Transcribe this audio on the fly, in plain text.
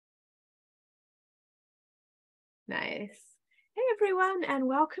Nice. Hey everyone, and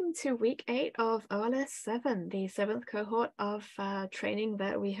welcome to week 8 of OLS-7, the 7th cohort of training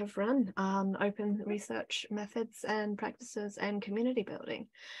that we have run on open research methods and practices and community building.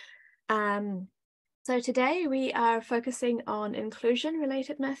 So today we are focusing on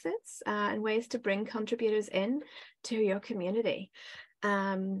inclusion-related methods and ways to bring contributors in to your community.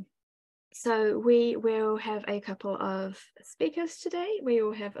 So we will have a couple of speakers today. We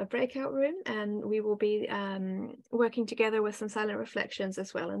will have a breakout room, and we will be working together with some silent reflections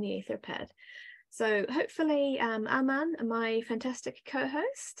as well in the Etherpad. So hopefully, Aman, my fantastic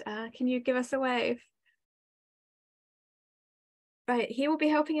co-host, can you give us a wave? Right, he will be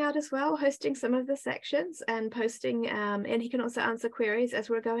helping out as well, hosting some of the sections and posting, and he can also answer queries as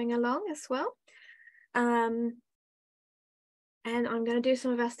we're going along as well. And I'm going to do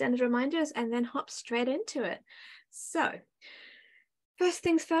some of our standard reminders and then hop straight into it. So first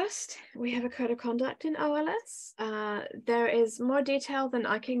things first, we have a code of conduct in OLS. There is more detail than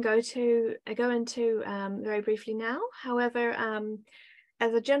I can go into very briefly now. However,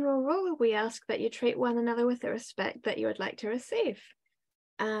 as a general rule, we ask that you treat one another with the respect that you would like to receive.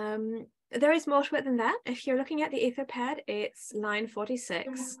 There is more to it than that. If you're looking at the Etherpad, it's line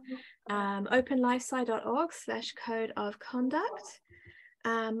 46, openlifesci.org/code of conduct.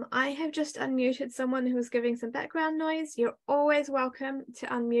 I have just unmuted someone who's giving some background noise. You're always welcome to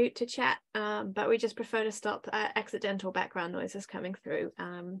unmute to chat, but we just prefer to stop accidental background noises coming through.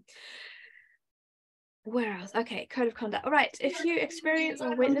 Where else? Okay, code of conduct. All right, if you experience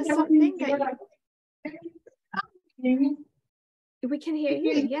or witness something that we can hear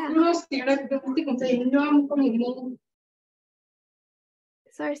you, yeah.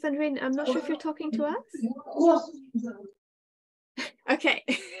 Sorry, Sandrine, I'm not sure if you're talking to us. Okay,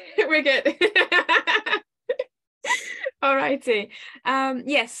 we're good. All righty.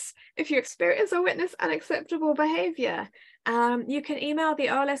 Yes, if you experience or witness unacceptable behavior, you can email the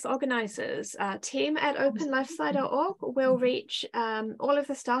OLS organizers. Team@openlifesci.org will reach all of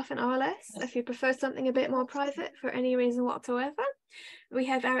the staff in OLS. If you prefer something a bit more private for any reason whatsoever, we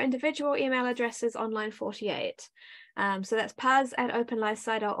have our individual email addresses on line 48. So that's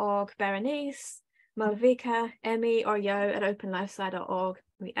paz@openlifesci.org, Berenice, Malvika, Emmy, or Yo@openlifesci.org.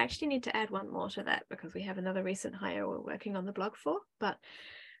 We actually need to add one more to that because we have another recent hire we're working on the blog for, but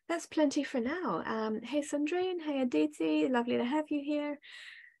that's plenty for now. Hey Sandrine, hey Aditi, lovely to have you here.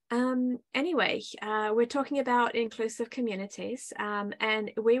 Anyway, we're talking about inclusive communities,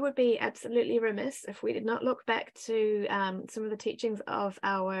 and we would be absolutely remiss if we did not look back to some of the teachings of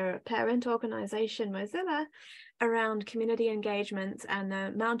our parent organization, Mozilla, around community engagement and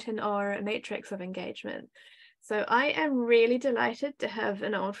the mountain or matrix of engagement. So I am really delighted to have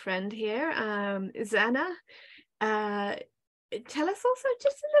an old friend here, Zannah. Tell us also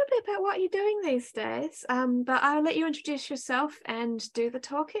just a little bit about what you're doing these days, but I'll let you introduce yourself and do the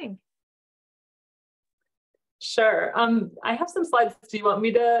talking. Sure. I have some slides. Do you want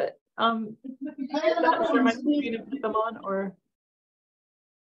me to share my screen and put them on, or?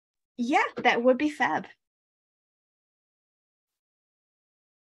 Yeah, that would be fab.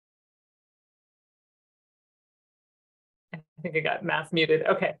 I think I got mass muted.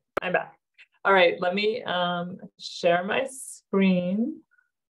 Okay, I'm back. All right, let me share my screen.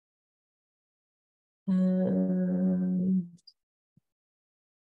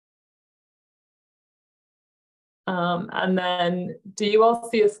 And then, do you all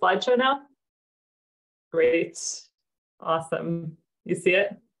see a slideshow now? Great, awesome. You see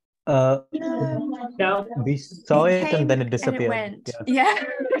it? No. We saw it and then it disappeared. And it went. Yeah.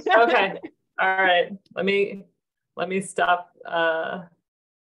 Okay. All right. Let me stop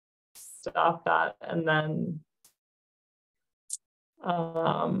that, and then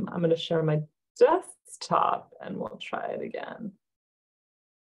I'm going to share my desktop and we'll try it again.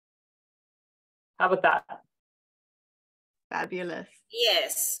 How about that? Fabulous.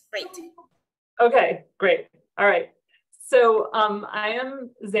 Yes, great. Okay, great. All right. So I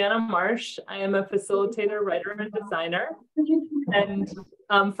am Zannah Marsh. I am a facilitator, writer, and designer. And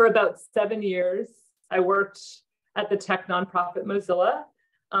for about 7 years, I worked at the tech nonprofit Mozilla,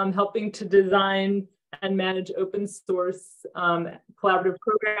 helping to design and manage open source collaborative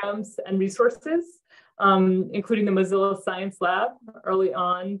programs and resources, including the Mozilla Science Lab early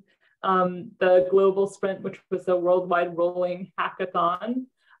on, the Global Sprint, which was a worldwide rolling hackathon,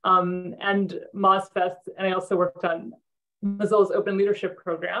 and MozFest, and I also worked on Mozilla's open leadership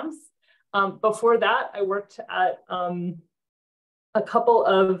programs. Before that, I worked at a couple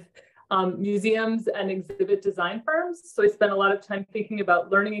of museums and exhibit design firms. So I spent a lot of time thinking about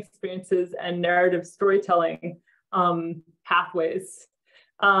learning experiences and narrative storytelling pathways.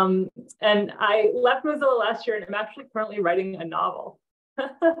 And I left Mozilla last year, and I'm actually currently writing a novel.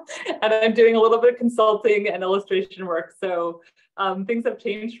 And I'm doing a little bit of consulting and illustration work. So things have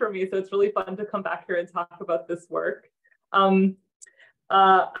changed for me. So it's really fun to come back here and talk about this work. I'm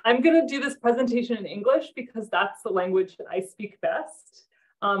going to do this presentation in English because that's the language that I speak best.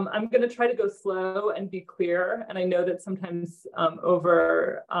 I'm going to try to go slow and be clear. And I know that sometimes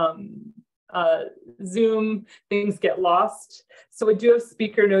over Zoom, things get lost. So I do have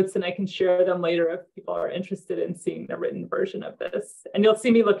speaker notes, and I can share them later if people are interested in seeing the written version of this. And you'll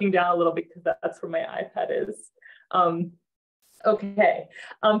see me looking down a little because that's where my iPad is. Okay,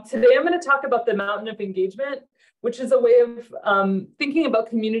 today I'm going to talk about the mountain of engagement, which is a way of thinking about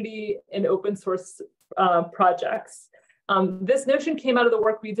community and open source projects. This notion came out of the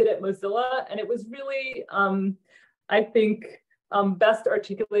work we did at Mozilla, and it was really, I think, best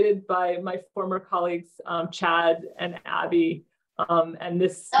articulated by my former colleagues, Chad and Abby, and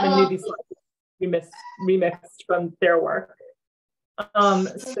many of these slides remixed from their work.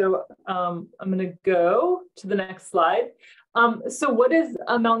 So I'm going to go to the next slide. So what is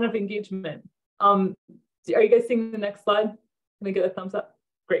a mountain of engagement? Are you guys seeing the next slide? Can I get a thumbs up?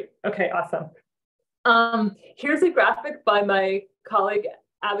 Great. Okay, awesome. Here's a graphic by my colleague,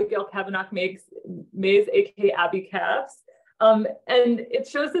 Abigail Kavanagh-Mays, aka Abby Cavs. And it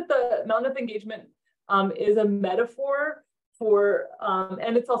shows that the mountain of engagement is a metaphor for,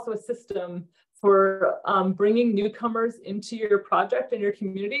 and it's also a system for bringing newcomers into your project and your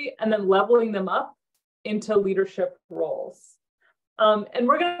community and then leveling them up into leadership roles. And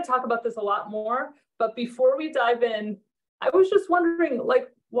we're going to talk about this a lot more, but before we dive in, I was just wondering, like,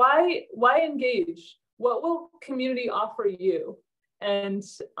 why engage? What will community offer you? And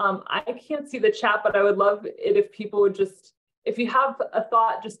I can't see the chat, but I would love it if people would just, if you have a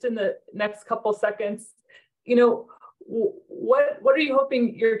thought just in the next couple seconds, you know, what are you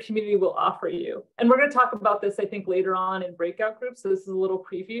hoping your community will offer you? And we're going to talk about this, I think, later on in breakout groups. So this is a little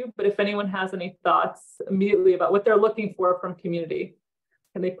preview, but if anyone has any thoughts immediately about what they're looking for from community,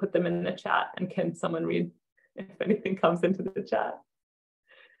 can they put them in the chat? And can someone read if anything comes into the chat?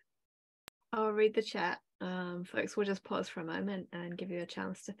 I'll read the chat. Folks, we'll just pause for a moment and give you a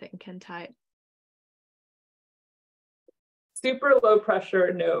chance to think and type. Super low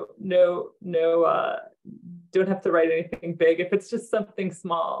pressure, no, don't have to write anything big if it's just something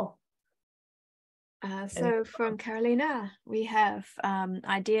small. So from Carolina, we have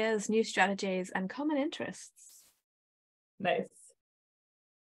ideas, new strategies, and common interests. Nice.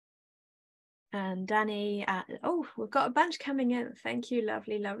 And Danny, oh, we've got a bunch coming in. Thank you,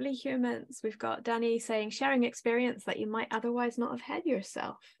 lovely, lovely humans. We've got Danny saying, sharing experience that you might otherwise not have had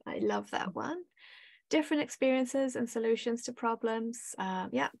yourself. I love that one. Different experiences and solutions to problems.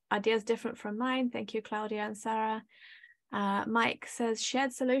 Yeah, ideas different from mine. Thank you, Claudia and Sarah. Mike says,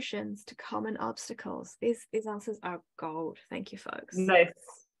 shared solutions to common obstacles. These answers are gold. Thank you, folks. Nice.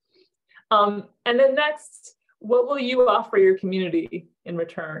 And then next, what will you offer your community in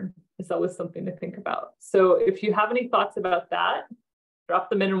return? Is always something to think about. So if you have any thoughts about that,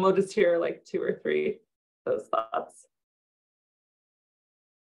 drop them in and we'll just hear like 2 or 3 of those thoughts.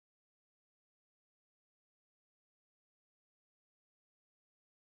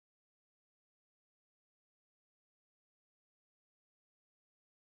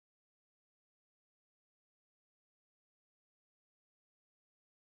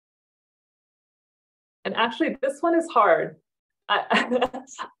 And actually, this one is hard.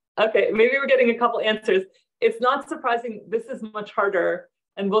 Okay, maybe we're getting a couple answers. It's not surprising. This is much harder.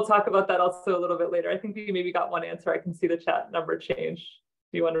 And we'll talk about that also a little bit later. I think we maybe got one answer. I can see the chat number change.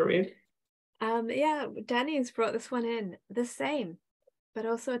 Do you want to read? Yeah, Danny's brought this one in. The same, but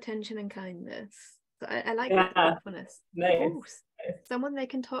also attention and kindness. So I like that thoughtfulness. Nice. Ooh, someone they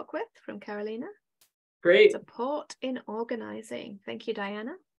can talk with from Carolina. Great. Support in organizing. Thank you,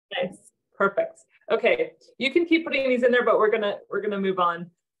 Diana. Nice. Perfect. Okay, you can keep putting these in there, but we're gonna move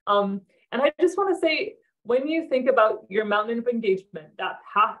on. And I just want to say, when you think about your mountain of engagement, that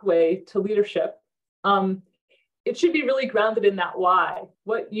pathway to leadership, it should be really grounded in that why,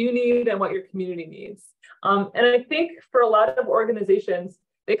 what you need and what your community needs. And I think for a lot of organizations,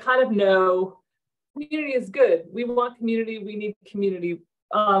 they kind of know community is good. We want community, we need community.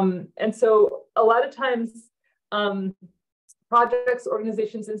 And so a lot of times, projects,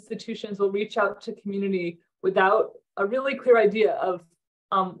 organizations, institutions will reach out to community without a really clear idea of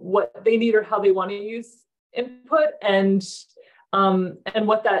what they need or how they want to use input and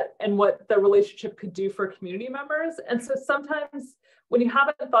what the relationship could do for community members. And so sometimes when you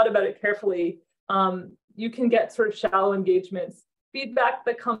haven't thought about it carefully, you can get sort of shallow engagements, feedback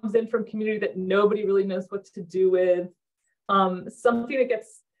that comes in from community that nobody really knows what to do with. something that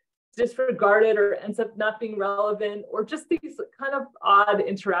gets disregarded or ends up not being relevant, or just these kind of odd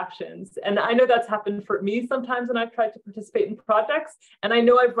interactions. And I know that's happened for me sometimes when I've tried to participate in projects. And I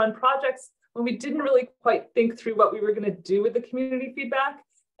know I've run projects when we didn't really quite think through what we were going to do with the community feedback.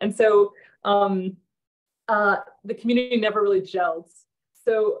 And so the community never really gelled.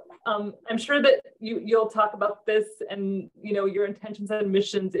 So I'm sure that you'll talk about this and your intentions and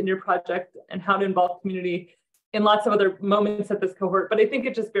missions in your project and how to involve community in lots of other moments at this cohort, but I think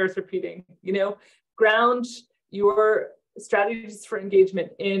it just bears repeating. Ground your strategies for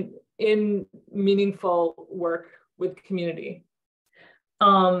engagement in meaningful work with community.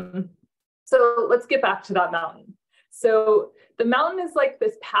 So let's get back to that mountain. So the mountain is like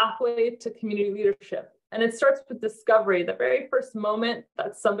this pathway to community leadership, and it starts with discovery. The very first moment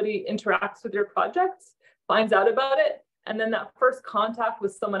that somebody interacts with your project, finds out about it, and then that first contact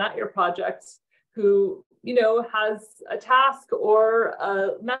with someone at your project who has a task or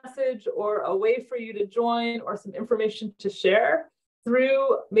a message or a way for you to join or some information to share.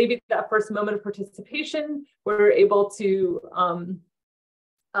 Through maybe that first moment of participation, we're able to,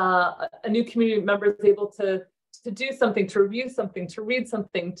 a new community member is able to do something, to review something, to read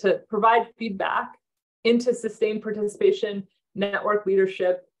something, to provide feedback into sustained participation, network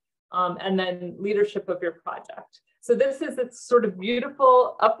leadership, and then leadership of your project. So this is its sort of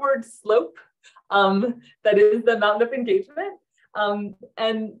beautiful upward slope that is the mountain of engagement. And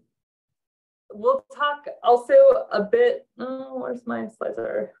we'll talk also a bit, where's my slides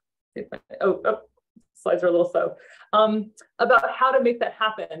are, slides are a little slow, about how to make that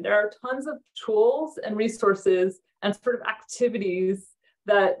happen. There are tons of tools and resources and sort of activities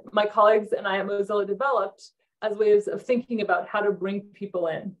that my colleagues and I at Mozilla developed as ways of thinking about how to bring people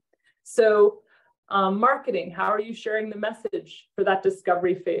in. So marketing, how are you sharing the message for that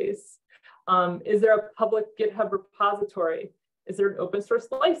discovery phase? Is there a public GitHub repository? Is there an open source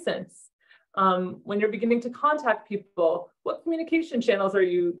license? When you're beginning to contact people, what communication channels are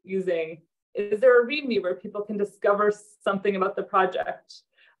you using? Is there a README where people can discover something about the project?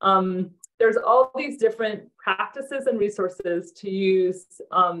 There's all these different practices and resources to use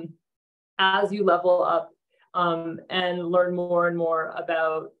as you level up and learn more and more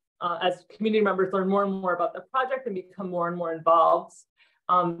about, as community members learn more and more about the project and become more and more involved.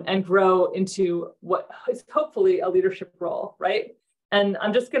 And grow into what is hopefully a leadership role, right? And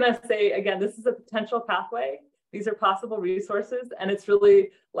I'm just gonna say, again, this is a potential pathway. These are possible resources, and it's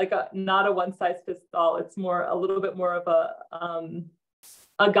really like not a one size fits all. It's a little bit more of a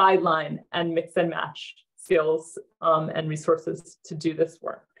guideline and mix and match skills and resources to do this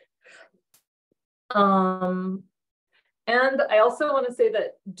work. And I also wanna say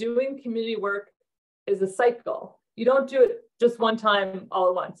that doing community work is a cycle. You don't do it just one time all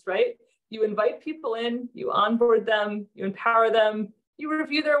at once, right? You invite people in, you onboard them, you empower them, you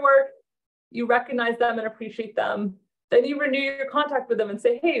review their work, you recognize them and appreciate them. Then you renew your contact with them and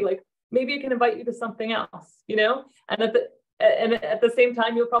say, hey, like maybe I can invite you to something else, And at the same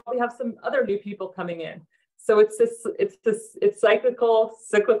time, you'll probably have some other new people coming in. So it's cyclical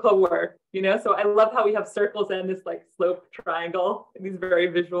work, So I love how we have circles and this like slope triangle, these very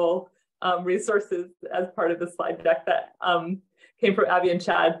visual resources as part of the slide deck that came from Abby and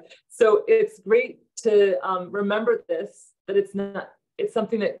Chad. So it's great to remember this, that it's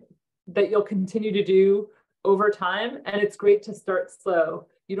something that you'll continue to do over time, and it's great to start slow.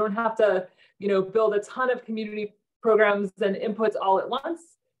 You don't have to, build a ton of community programs and inputs all at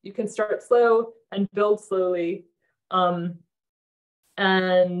once. You can start slow and build slowly, build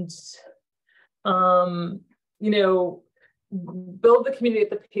the community at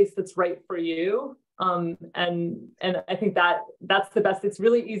the pace that's right for you. And I think that's the best. It's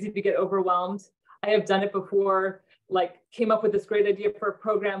really easy to get overwhelmed. I have done it before, like came up with this great idea for a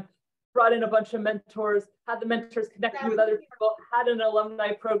program, brought in a bunch of mentors, had the mentors connect me with other people, had an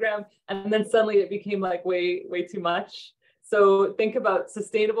alumni program, and then suddenly it became like way too much. So think about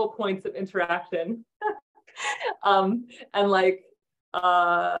sustainable points of interaction. And like,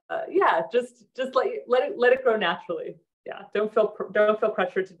 just like let it grow naturally. Yeah, don't feel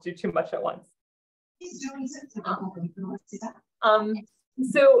pressure to do too much at once. The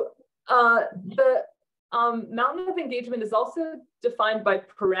mountain of engagement is also defined by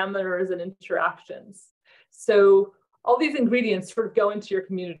parameters and interactions. So all these ingredients sort of go into your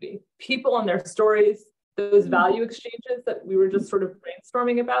community, people and their stories, those value exchanges that we were just sort of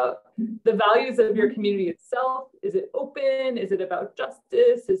brainstorming about, the values of your community itself. Is it open? Is it about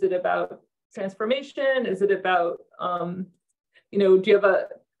justice? Is it about transformation? Is it about, do you have a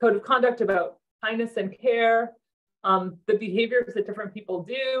code of conduct about kindness and care? The behaviors that different people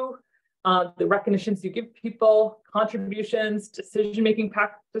do, the recognitions you give people, contributions, decision-making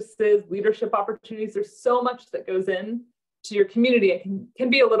practices, leadership opportunities. There's so much that goes in to your community. It can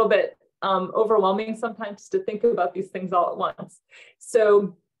be a little bit overwhelming sometimes to think about these things all at once.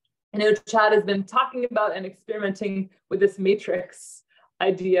 So I know Chad has been talking about and experimenting with this matrix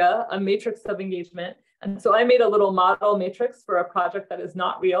idea, a matrix of engagement. And so I made a little model matrix for a project that is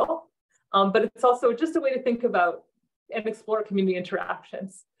not real, but it's also just a way to think about and explore community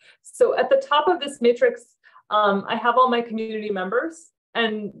interactions. So at the top of this matrix, I have all my community members,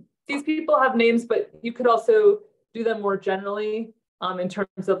 and these people have names, but you could also do them more generally in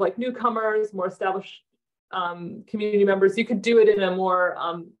terms of like newcomers, more established community members. You could do it in a more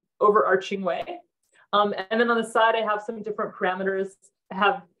overarching way. And then on the side, I have some different parameters. I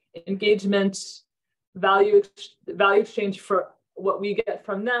have engagement, value exchange for what we get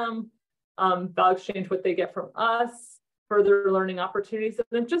from them, value exchange what they get from us, further learning opportunities.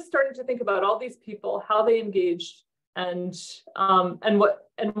 And I'm just starting to think about all these people, how they engaged, and what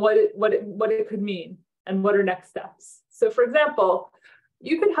it could mean, and what are next steps. So for example,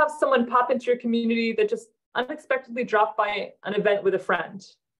 you could have someone pop into your community that just unexpectedly dropped by an event with a friend.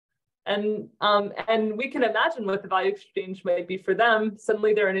 And we can imagine what the value exchange might be for them.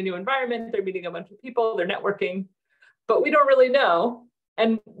 Suddenly they're in a new environment, they're meeting a bunch of people, they're networking, but we don't really know.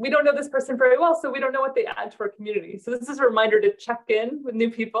 And we don't know this person very well, so we don't know what they add to our community. So this is a reminder to check in with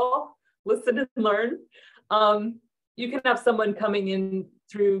new people, listen and learn. You can have someone coming in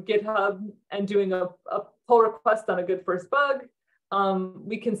through GitHub and doing a pull request on a good first bug.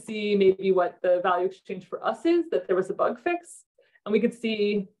 We can see maybe what the value exchange for us is, that there was a bug fix. And we could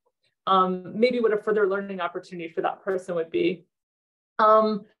see maybe what a further learning opportunity for that person would be.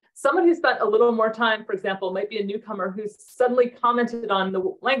 Someone who spent a little more time, for example, might be a newcomer who's suddenly commented on the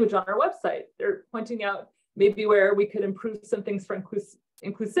language on our website. They're pointing out maybe where we could improve some things for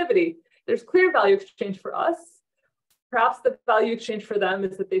inclusivity. There's clear value exchange for us. Perhaps the value exchange for them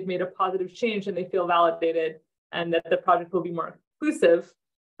is that they've made a positive change and they feel validated and that the project will be more inclusive.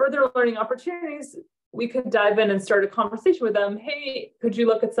 Further learning opportunities, we could dive in and start a conversation with them. Hey, could you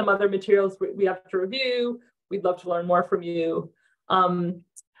look at some other materials we have to review? We'd love to learn more from you.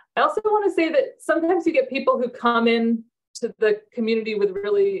 I also want to say that sometimes you get people who come in to the community with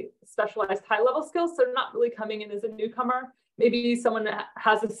really specialized high-level skills. So they're not really coming in as a newcomer. Maybe someone that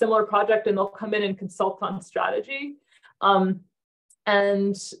has a similar project and they'll come in and consult on strategy. And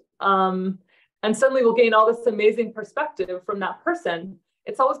suddenly we'll gain all this amazing perspective from that person.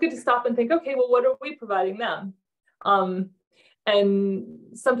 It's always good to stop and think, okay, well, what are we providing them? And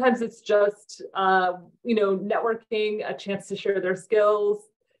sometimes it's just, networking, a chance to share their skills,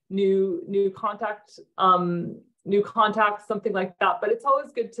 new contacts, something like that. But it's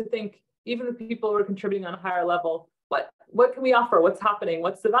always good to think, even the people who are contributing on a higher level, what can we offer? What's happening?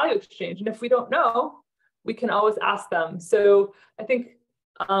 What's the value exchange? And if we don't know, we can always ask them. So I think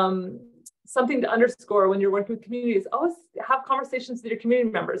something to underscore when you're working with communities, always have conversations with your community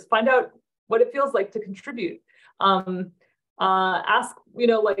members, find out what it feels like to contribute. Ask,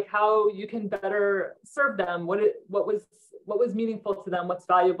 like how you can better serve them, what was meaningful to them, what's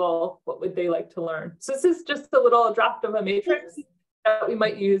valuable, what would they like to learn. So this is just a little draft of a matrix that we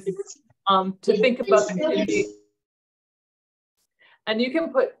might use to think about the community. And you can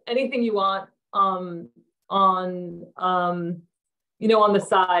put anything you want on the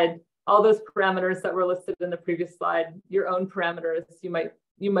side, all those parameters that were listed in the previous slide, your own parameters, you might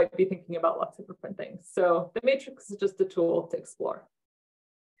be thinking about lots of different things. So the matrix is just a tool to explore.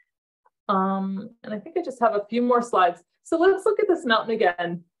 And I think I just have a few more slides. So let's look at this mountain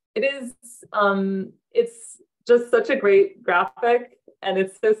again. It's just such a great graphic and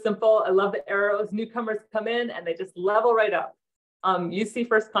it's so simple. I love the arrows. Newcomers come in and they just level right up. You see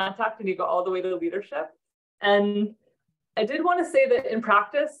first contact and you go all the way to leadership. And I did want to say that in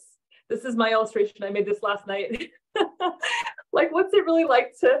practice, this is my illustration. I made this last night. Like, what's it really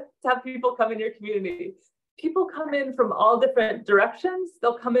like to have people come in your community? People come in from all different directions.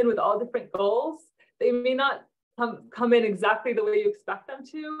 They'll come in with all different goals. They may not come in exactly the way you expect them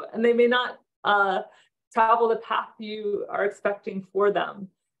to, and they may not travel the path you are expecting for them.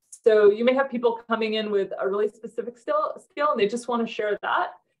 So you may have people coming in with a really specific skill and they just want to share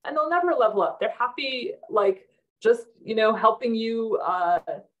that, and they'll never level up. They're happy, like, just, helping you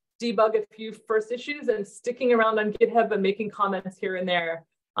debug a few first issues and sticking around on GitHub and making comments here and there.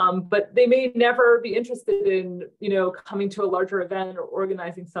 But they may never be interested in, coming to a larger event or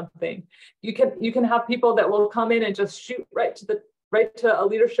organizing something. You can have people that will come in and just shoot right to a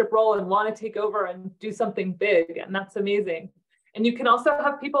leadership role and want to take over and do something big, and that's amazing. And you can also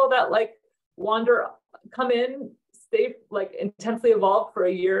have people that come in, stay like intensely evolved for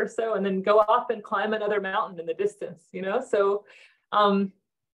a year or so and then go off and climb another mountain in the distance, you know? So a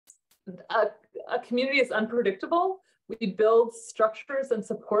community is unpredictable. We build structures and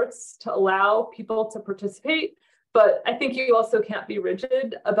supports to allow people to participate, but I think you also can't be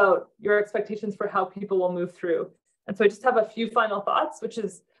rigid about your expectations for how people will move through. And so I just have a few final thoughts, which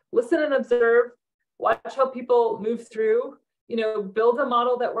is listen and observe, watch how people move through, you know, build a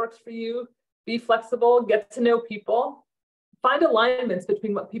model that works for you, be flexible, get to know people, find alignments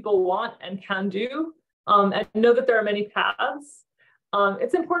between what people want and can do, and know that there are many paths.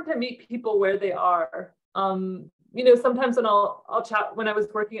 It's important to meet people where they are. You know, sometimes when I'll chat, when I was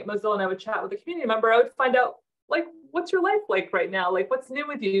working at Mozilla and I would chat with a community member, I would find out, like, what's your life like right now? Like, what's new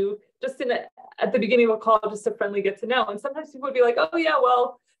with you? Just at the beginning of a call, just a friendly get to know. And sometimes people would be like, oh yeah,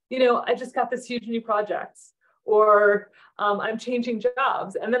 well, you know, I just got this huge new project, or I'm changing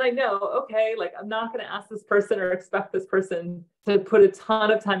jobs. And then I know, okay, like I'm not going to ask this person or expect this person to put a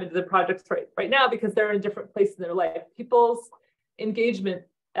ton of time into the projects right now because they're in a different place in their life. People's engagement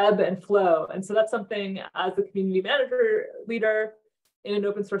ebb and flow. And so that's something as a community manager leader in an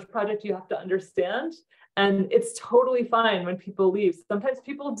open source project, you have to understand. And it's totally fine when people leave. Sometimes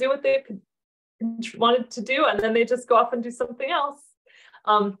people do what they wanted to do, and then they just go off and do something else.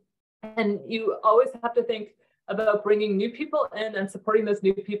 And you always have to think about bringing new people in and supporting those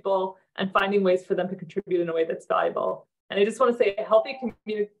new people and finding ways for them to contribute in a way that's valuable. And I just want to say a healthy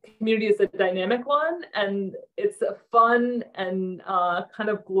community is a dynamic one, and it's a fun and kind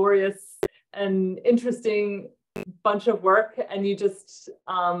of glorious and interesting bunch of work. And you just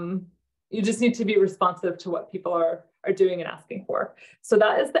need to be responsive to what people are doing and asking for. So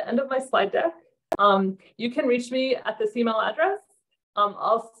that is the end of my slide deck. You can reach me at this email address.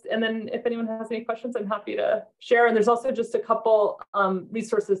 And then if anyone has any questions, I'm happy to share. And there's also just a couple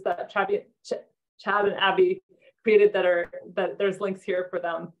resources that Chad and Abby created that there's links here for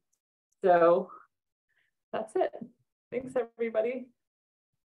them. So that's it. Thanks, everybody.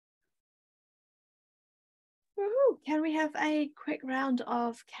 Woohoo. Can we have a quick round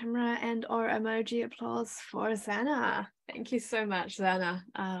of camera and or emoji applause for Zannah? Thank you so much, Zannah.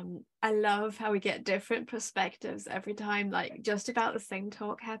 I love how we get different perspectives every time, like just about the same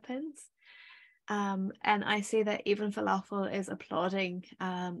talk happens. And I see that even Falafel is applauding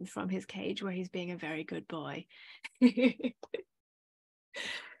from his cage where he's being a very good boy.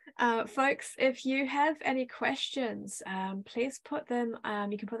 Folks, if you have any questions, please put them,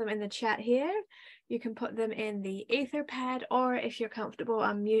 you can put them in the chat here. You can put them in the Etherpad, or if you're comfortable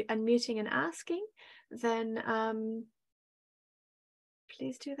unmuting and asking, then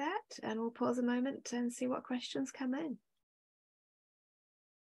please do that. And we'll pause a moment and see what questions come in.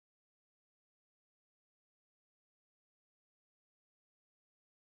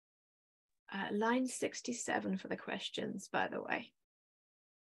 Line 67 for the questions, by the way.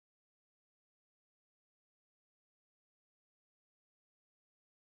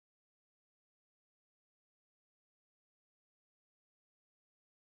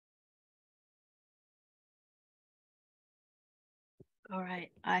 All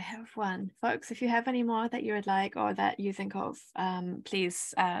right, I have one. Folks, if you have any more that you would like or that you think of,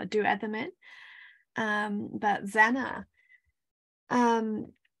 please do add them in. But Zannah,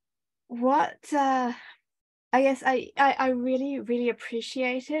 what I guess I really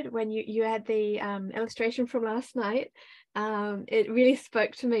appreciated when you had the illustration from last night. It really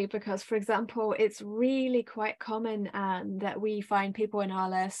spoke to me because, for example, it's really quite common that we find people in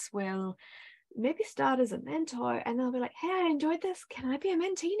OLS will maybe start as a mentor and they'll be like, hey, I enjoyed this, can I be a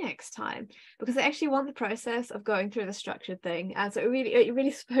mentee next time? Because they actually want the process of going through the structured thing. And so it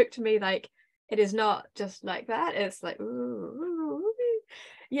really spoke to me, like, it is not just like that, it's like, ooh,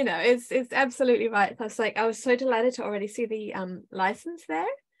 you know, it's absolutely right. Plus, like, I was so delighted to already see the license there.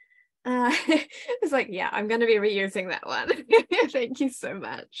 It's like, yeah, I'm going to be reusing that one. Thank you so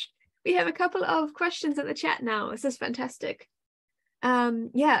much. We have a couple of questions in the chat now. This is fantastic.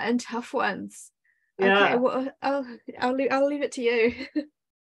 Yeah, and tough ones. Yeah. Okay, well, I'll leave it to you.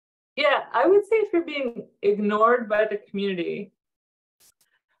 Yeah, I would say if you're being ignored by the community,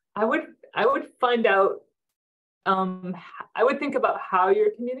 I would find out. I would think about how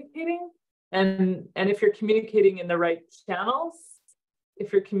you're communicating, and if you're communicating in the right channels,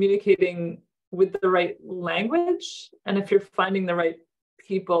 if you're communicating with the right language, and if you're finding the right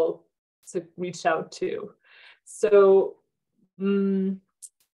people to reach out to. So. And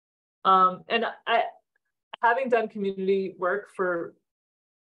I, having done community work for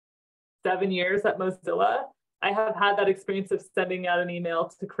 7 years at Mozilla, I have had that experience of sending out an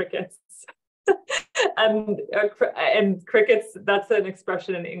email to crickets. and crickets, that's an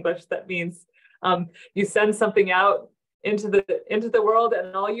expression in English that means You send something out into the world,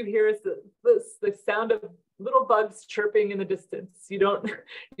 and all you hear is the sound of little bugs chirping in the distance. You don't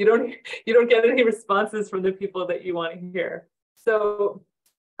get any responses from the people that you want to hear. So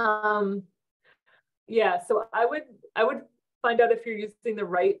yeah, so I would find out if you're using the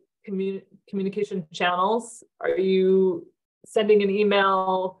right communication channels. Are you sending an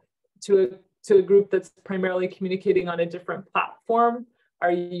email to a group that's primarily communicating on a different platform?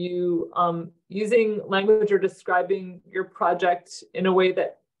 Are you using language or describing your project in a way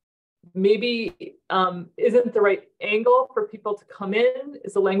that maybe isn't the right angle for people to come in?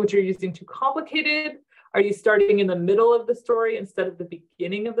 Is the language you're using too complicated? Are you starting in the middle of the story instead of the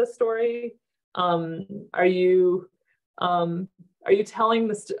beginning of the story? Are you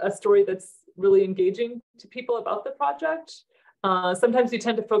telling a story that's really engaging to people about the project? Sometimes you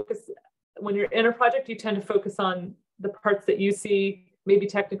tend to focus, when you're in a project, you tend to focus on the parts that you see, maybe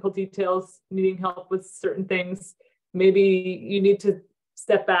technical details, needing help with certain things. Maybe you need to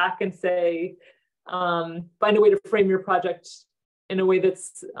step back and say, find a way to frame your project in a way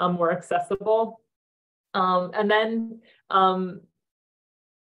that's more accessible. And then I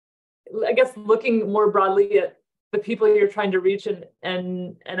guess looking more broadly at the people you're trying to reach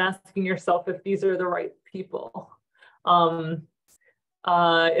and asking yourself if these are the right people.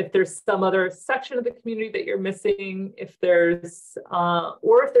 If there's some other section of the community that you're missing, if there's a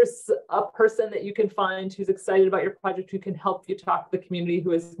person that you can find who's excited about your project, who can help you talk to the community,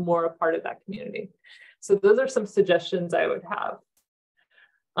 who is more a part of that community. So those are some suggestions I would have.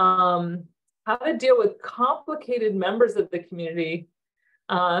 How to deal with complicated members of the community.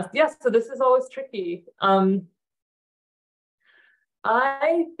 Yes, so this is always tricky.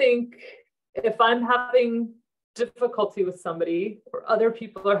 I think if I'm having difficulty with somebody, or other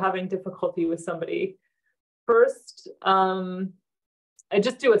people are having difficulty with somebody, first, I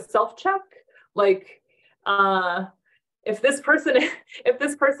just do a self-check. Like, if this person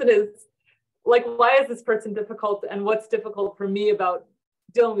is like, why is this person difficult, and what's difficult for me about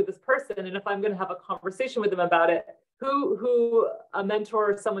dealing with this person? And if I'm going to have a conversation with them about it, who a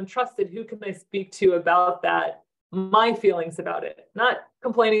mentor or someone trusted, who can I speak to about that, my feelings about it, not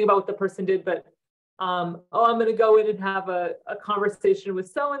complaining about what the person did, but I'm going to go in and have a conversation with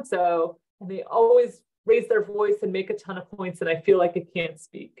so-and-so, and they always raise their voice and make a ton of points, and I feel like I can't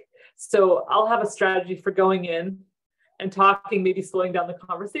speak. So I'll have a strategy for going in and talking, maybe slowing down the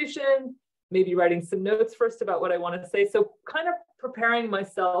conversation, maybe writing some notes first about what I want to say. So kind of preparing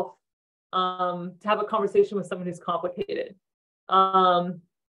myself to have a conversation with someone who's complicated.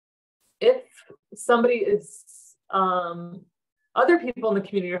 If somebody is, other people in the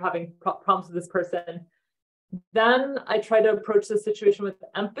community are having problems with this person, then I try to approach the situation with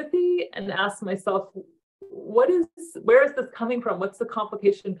empathy and ask myself, where is this coming from? What's the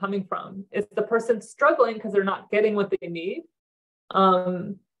complication coming from? Is the person struggling because they're not getting what they need?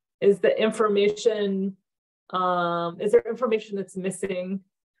 Is there information that's missing?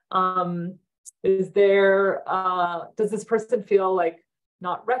 Does this person feel like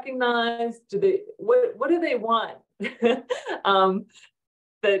not recognized? What do they want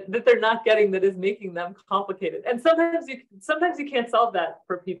that they're not getting, that is making them complicated? And sometimes you can't solve that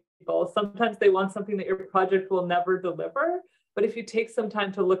for people. Sometimes they want something that your project will never deliver. But if you take some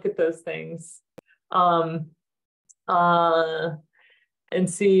time to look at those things, and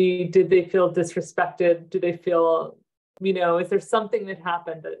see, did they feel disrespected? Do they feel, is there something that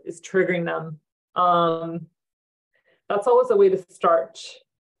happened that is triggering them? That's always a way to start.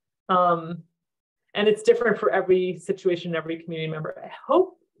 And it's different for every situation, every community member. I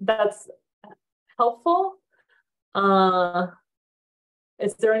hope that's helpful.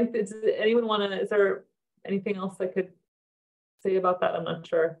 Is there anything else I could say about that? I'm not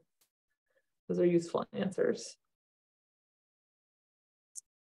sure. Those are useful answers.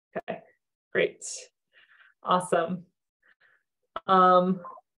 Okay, great. Awesome.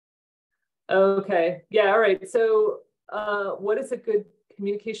 Okay, yeah, all right. So what is a good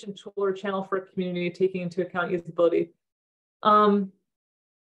communication tool or channel for a community taking into account usability?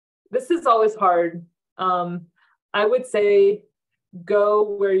 This is always hard. I would say go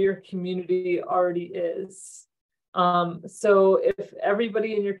where your community already is. So if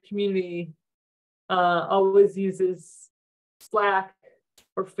everybody in your community always uses Slack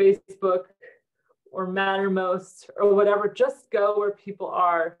or Facebook or Mattermost or whatever, just go where people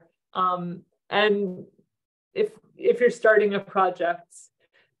are. And if you're starting a project,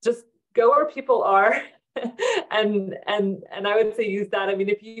 just go where people are. and I would say use that. I mean,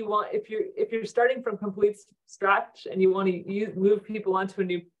 if you're starting from complete scratch and you want to move people onto a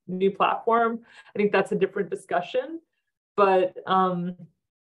new platform, I think that's a different discussion. But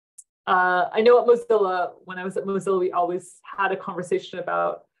I know at Mozilla, when I was at Mozilla, we always had a conversation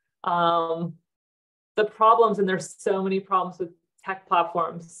about the problems, and there's so many problems with tech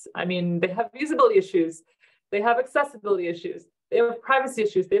platforms. I mean, they have usability issues, they have accessibility issues, they have privacy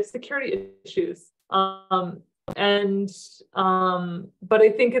issues, they have security issues. But I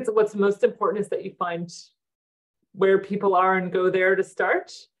think it's what's most important is that you find where people are and go there to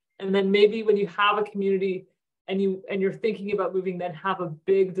start. And then maybe when you have a community and you're thinking about moving, then have a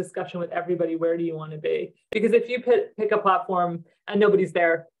big discussion with everybody. Where do you want to be? Because if you pick a platform and nobody's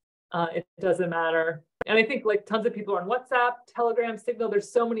there, it doesn't matter. And I think like tons of people are on WhatsApp, Telegram, Signal.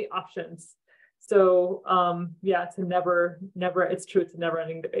 There's so many options. So yeah, it's never. It's true. It's a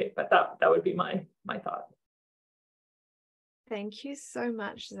never-ending debate. But that would be my thought. Thank you so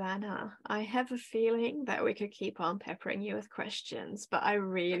much, Zannah. I have a feeling that we could keep on peppering you with questions, but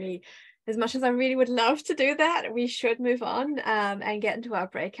as much as I really would love to do that, we should move on and get into our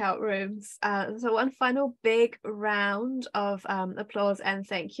breakout rooms. So one final big round of applause and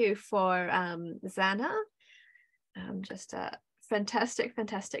thank you for Zannah. Just a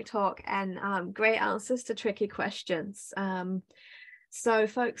fantastic talk and great answers to tricky questions. So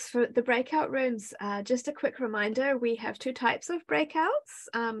folks, for the breakout rooms, just a quick reminder, we have two types of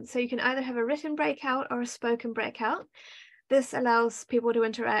breakouts. So you can either have a written breakout or a spoken breakout. This allows people to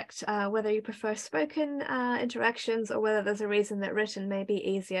interact, whether you prefer spoken interactions or whether there's a reason that written may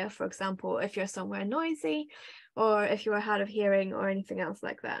be easier. For example, if you're somewhere noisy or if you are hard of hearing or anything else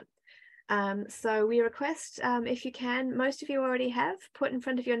like that. So we request, if you can, most of you already have, put in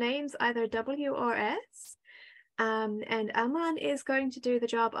front of your names either W or S. And Aman is going to do the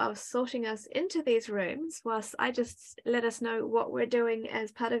job of sorting us into these rooms whilst I just let us know what we're doing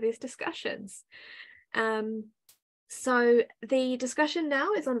as part of these discussions. So the discussion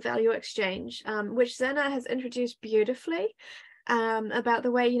now is on value exchange, which Zannah has introduced beautifully, about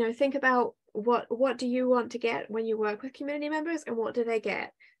the way, think about what do you want to get when you work with community members and what do they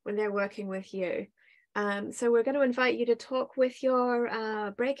get when they're working with you. So we're going to invite you to talk with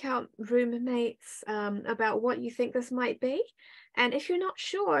your breakout room mates about what you think this might be. And if you're not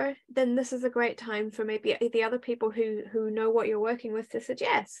sure, then this is a great time for maybe the other people who know what you're working with to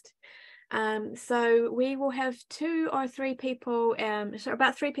suggest. So we will have 2 or 3 people, so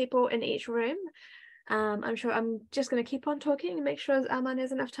about 3 people in each room. I'm sure I'm just going to keep on talking and make sure Aman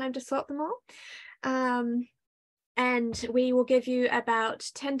has enough time to sort them all. And we will give you about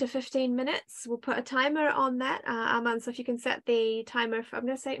 10 to 15 minutes. We'll put a timer on that, Aman, so if you can set the timer for, I'm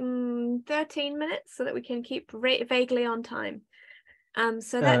going to say 13 minutes so that we can keep vaguely on time.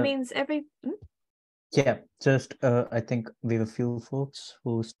 So that means Yeah, just I think we have a few folks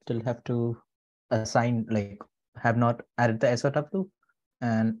who still have to assign, like have not added the SOW,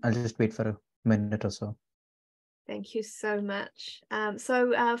 and I'll just wait for a minute or so. Thank you so much.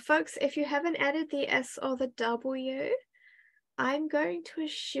 So folks, if you haven't added the S or the W, I'm going to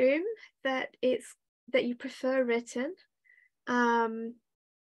assume that you prefer written.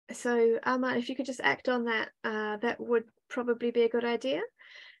 So Aman, if you could just act on that, that would probably be a good idea.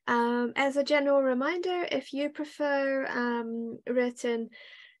 As a general reminder, if you prefer written,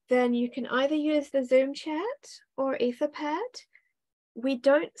 then you can either use the Zoom chat or Etherpad. We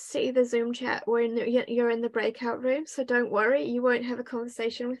don't see the Zoom chat when you're in the breakout room, so don't worry, you won't have a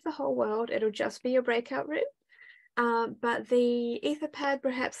conversation with the whole world. It'll just be your breakout room. But the Etherpad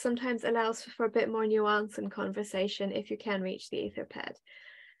perhaps sometimes allows for a bit more nuance and conversation if you can reach the Etherpad.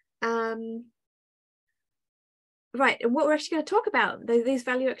 Right, and what we're actually going to talk about, these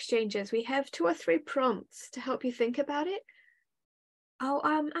value exchanges, we have 2 or 3 prompts to help you think about it. Oh,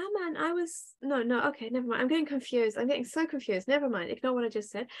 Aman, okay, never mind. I'm getting confused. I'm getting so confused. Never mind. Ignore what I just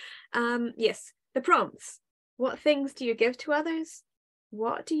said. Yes, the prompts. What things do you give to others?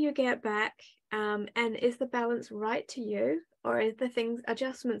 What do you get back? And is the balance right to you? Or is the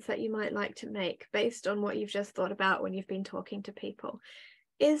adjustments that you might like to make based on what you've just thought about when you've been talking to people?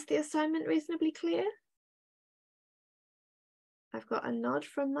 Is the assignment reasonably clear? I've got a nod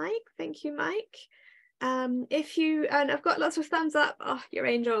from Mike. Thank you, Mike. And I've got lots of thumbs up. Oh, you're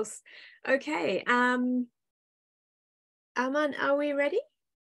angels. Okay. Aman, are we ready?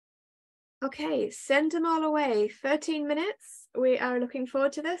 Okay, send them all away. 13 minutes. We are looking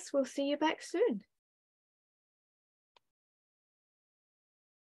forward to this. We'll see you back soon.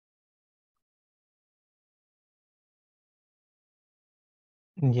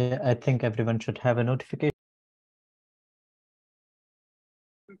 Yeah, I think everyone should have a notification.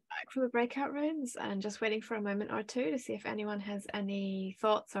 Back from the breakout rooms and just waiting for a moment or two to see if anyone has any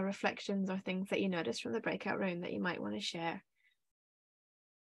thoughts or reflections or things that you noticed from the breakout room that you might want to share.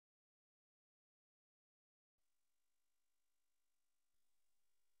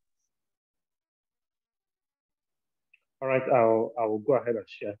 All right, I will go ahead and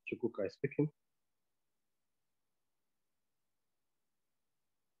share. Chukwuka is speaking.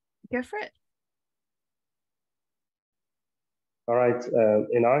 Go for it. All right,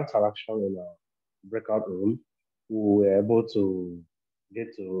 in our interaction in our breakout room, we were able to get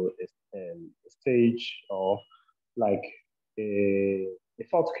to a stage, or like a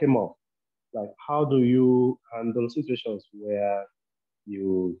thought came up, like how do you handle situations where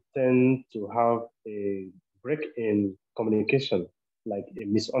you tend to have a break in communication, like a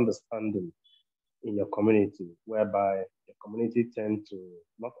misunderstanding in your community, whereby your community tend to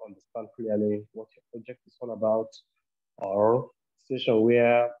not understand clearly what your project is all about, or situation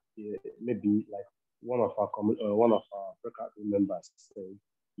where maybe like one of our breakout room members say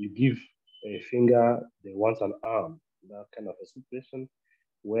you give a finger, they want an arm, that kind of a situation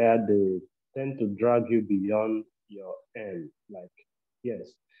where they tend to drag you beyond your end. Like,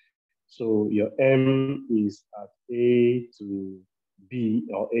 yes, so your M is at A to B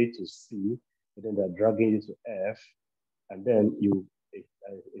or A to C, and then they're dragging you to F, and then you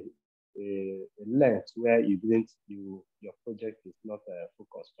a length where your project is not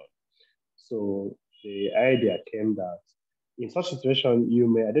focused on. So the idea came that in such situation, you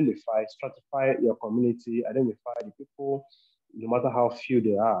may stratify your community, identify the people, no matter how few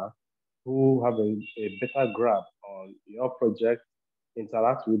they are, who have a better grab on your project,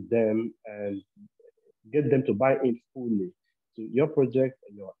 interact with them, and get them to buy in fully to your project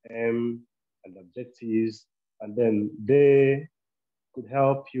and your aim and objectives. And then they could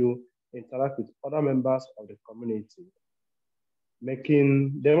help you interact with other members of the community,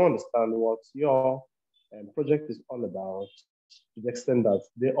 making them understand what your project is all about, to the extent that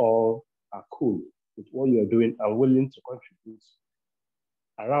they all are cool with what you're doing and willing to contribute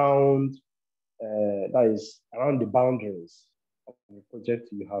around, that is, around the boundaries of the project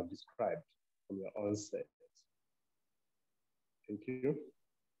you have described from your onset. Thank you.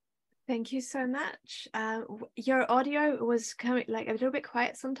 Thank you so much. Your audio was coming like a little bit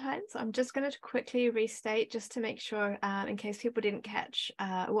quiet sometimes. I'm just going to quickly restate just to make sure, in case people didn't catch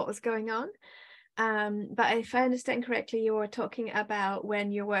what was going on. But if I understand correctly, you were talking about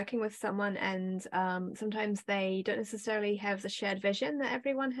when you're working with someone and sometimes they don't necessarily have the shared vision that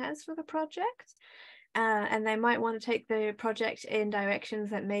everyone has for the project. And they might want to take the project in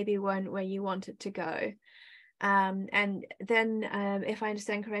directions that maybe weren't where you want it to go. And then, if I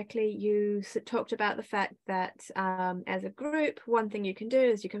understand correctly, you talked about the fact that as a group, one thing you can do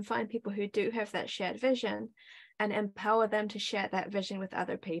is you can find people who do have that shared vision and empower them to share that vision with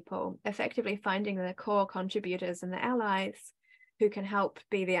other people, effectively finding the core contributors and the allies who can help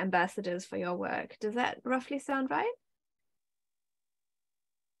be the ambassadors for your work. Does that roughly sound right?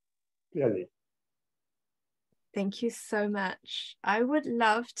 Clearly. Thank you so much. I would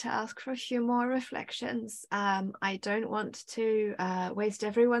love to ask for a few more reflections. I don't want to waste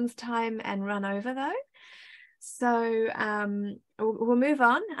everyone's time and run over though. So we'll move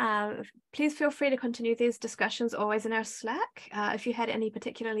on. Please feel free to continue these discussions always in our Slack. If you had any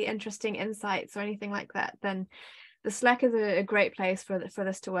particularly interesting insights or anything like that, then the Slack is a great place for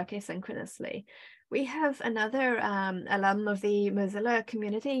this to work asynchronously. We have another alum of the Mozilla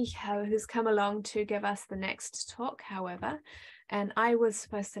community who's come along to give us the next talk, however, and I was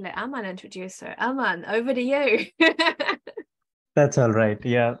supposed to let Aman introduce her. Aman, over to you. That's all right.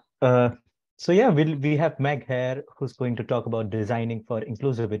 Yeah. So yeah, we have Meag here, who's going to talk about designing for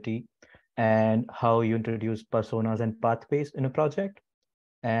inclusivity and how you introduce personas and pathways in a project.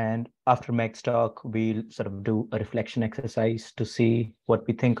 And after Meag's talk, we'll sort of do a reflection exercise to see what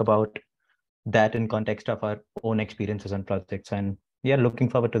we think about that in context of our own experiences and projects. And yeah, looking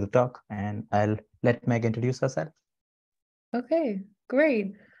forward to the talk, and I'll let Meag introduce herself. Okay,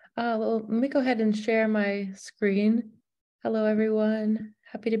 great. Well, let me go ahead and share my screen. Hello, everyone.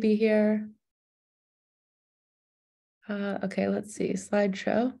 Happy to be here. Okay, let's see,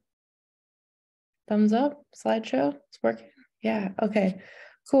 slideshow. Thumbs up, slideshow, it's working. Yeah, okay,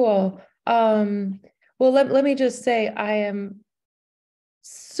 cool. Well, let me just say I am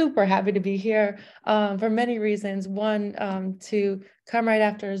super happy to be here for many reasons. One, to come right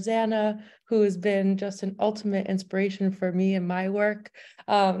after Zannah, who has been just an ultimate inspiration for me and my work.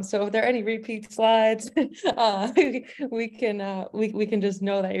 So if there are any repeat slides, we can just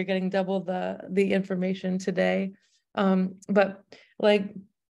know that you're getting double the information today. But like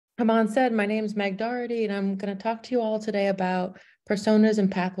Aman said, my name is Meag Doherty, and I'm going to talk to you all today about personas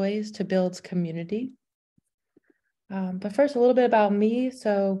and pathways to build community. But first, a little bit about me.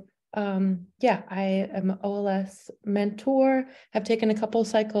 So yeah, I am an OLS mentor, have taken a couple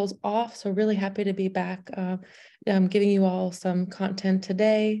cycles off, so really happy to be back giving you all some content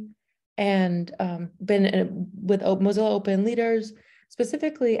today. and been with Mozilla Open leaders,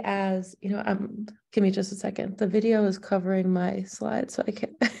 specifically as, give me just a second. The video is covering my slides, so I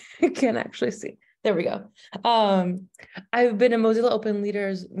can't actually see. There we go. I've been a Mozilla Open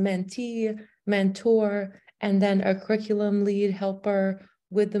Leaders mentee, mentor, and then a curriculum lead helper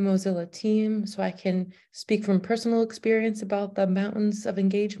with the Mozilla team, so I can speak from personal experience about the mountains of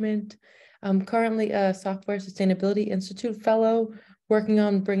engagement. I'm currently a Software Sustainability Institute fellow, working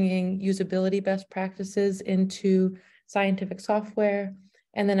on bringing usability best practices into scientific software.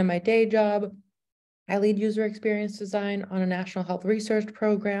 And then in my day job, I lead user experience design on a national health research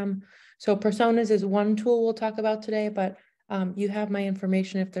program. So personas is one tool we'll talk about today, but you have my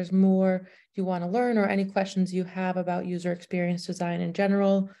information if there's more you want to learn or any questions you have about user experience design in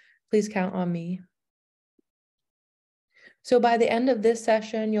general, please count on me. So by the end of this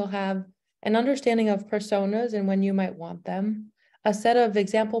session, you'll have an understanding of personas and when you might want them, a set of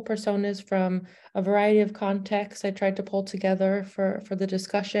example personas from a variety of contexts I tried to pull together for the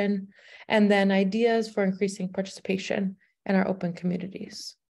discussion, and then ideas for increasing participation in our open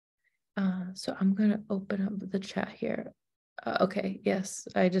communities. So I'm going to open up the chat here. Okay, yes,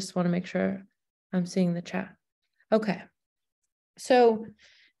 I just want to make sure I'm seeing the chat. Okay, so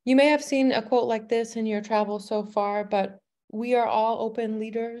you may have seen a quote like this in your travels so far, but we are all open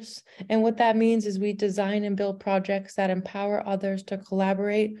leaders. And what that means is we design and build projects that empower others to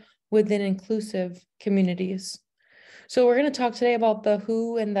collaborate within inclusive communities. So we're going to talk today about the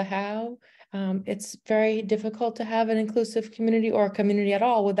who and the how. It's very difficult to have an inclusive community or a community at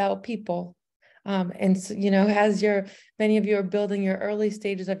all without people. And so, as many of you are building your early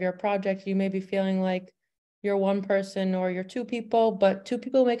stages of your project, you may be feeling like you're one person or you're two people, but two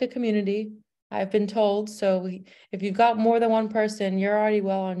people make a community, I've been told. So if you've got more than one person, you're already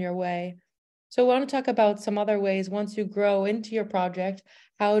well on your way. So I want to talk about some other ways, once you grow into your project,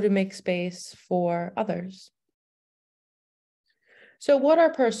 how to make space for others. So what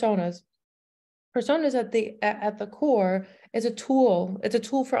are personas? Personas at the core is a tool. It's a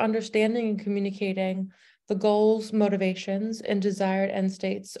tool for understanding and communicating the goals, motivations, and desired end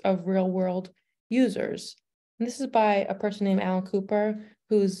states of real-world users. And this is by a person named Alan Cooper,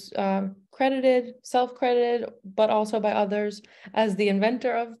 who's self-credited, but also by others as the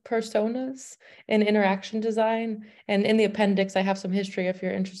inventor of personas in interaction design. And in the appendix, I have some history if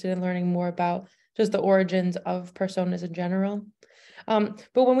you're interested in learning more about just the origins of personas in general.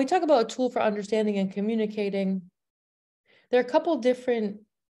 But when we talk about a tool for understanding and communicating, there are a couple different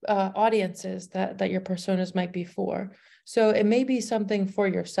audiences that your personas might be for. So it may be something for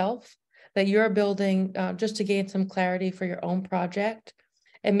yourself that you're building just to gain some clarity for your own project.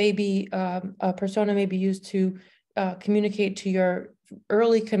 It may be a persona may be used to communicate to your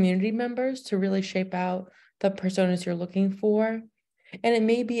early community members to really shape out the personas you're looking for. And it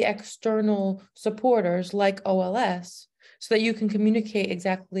may be external supporters like OLS, so that you can communicate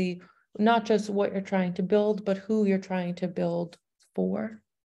exactly not just what you're trying to build, but who you're trying to build for.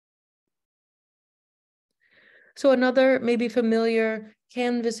 So another maybe familiar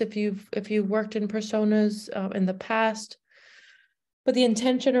canvas if you've worked in personas in the past, but the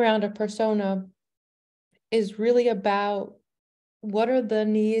intention around a persona is really about what are the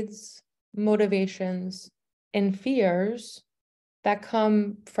needs, motivations, and fears that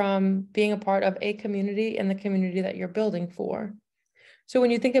come from being a part of a community and the community that you're building for. So when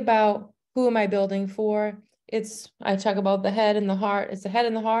you think about who am I building for, I talk about the head and the heart. It's the head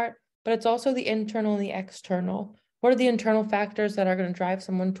and the heart, but it's also the internal and the external. What are the internal factors that are going to drive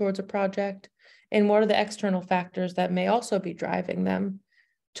someone towards a project? And what are the external factors that may also be driving them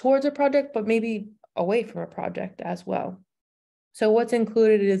towards a project, but maybe away from a project as well? So what's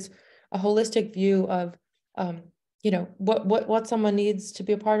included is a holistic view of what someone needs to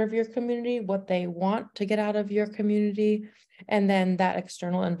be a part of your community, what they want to get out of your community, and then that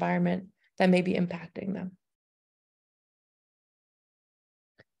external environment that may be impacting them.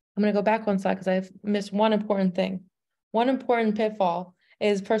 I'm going to go back one slide because I've missed one important thing. One important pitfall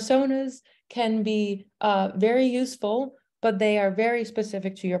is personas can be very useful, but they are very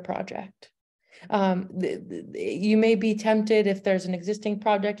specific to your project. You may be tempted if there's an existing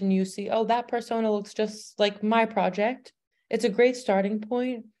project and you see, oh, that persona looks just like my project. It's a great starting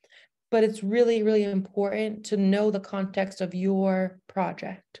point, but it's really, really important to know the context of your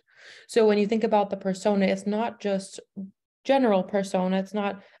project. So when you think about the persona, it's not just general persona, it's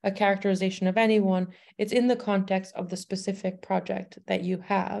not a characterization of anyone, it's in the context of the specific project that you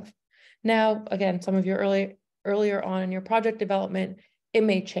have. Now, again, some of your earlier on in your project development, it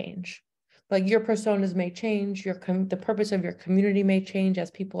may change. Like your personas may change, the purpose of your community may change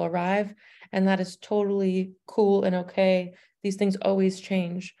as people arrive, and that is totally cool and okay. These things always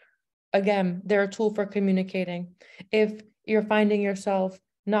change. again, they're a tool for communicating. If you're finding yourself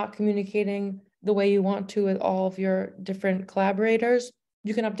not communicating the way you want to with all of your different collaborators,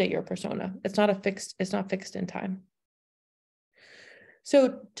 you can update your persona. It's not fixed in time.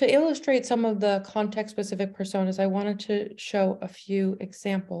 So to illustrate some of the context-specific personas, I wanted to show a few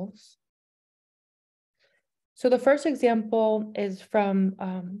examples. So the first example is from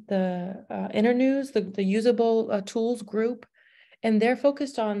the Internews, the usable tools group, and they're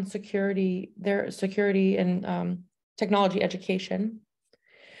focused on security, their security and technology education.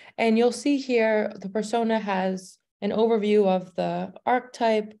 And you'll see here, the persona has an overview of the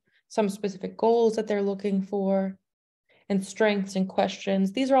archetype, some specific goals that they're looking for, and strengths and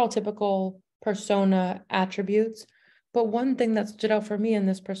questions. These are all typical persona attributes. But one thing that stood out for me in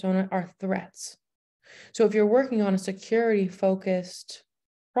this persona are threats. So if you're working on a security-focused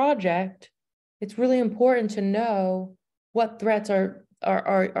project, it's really important to know what threats are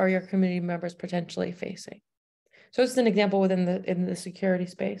your community members potentially facing. So this is an example within the security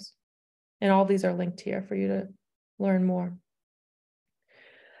space. And all these are linked here for you to learn more.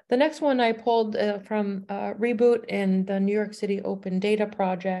 The next one I pulled from Reboot in the New York City Open Data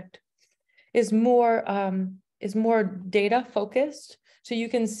Project is more data focused. So you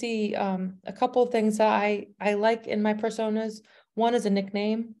can see a couple of things that I like in my personas. One is a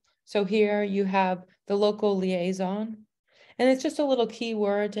nickname. So here you have the local liaison, and it's just a little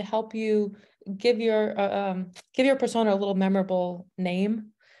keyword to help you give your persona a little memorable name.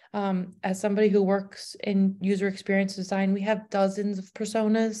 As somebody who works in user experience design, we have dozens of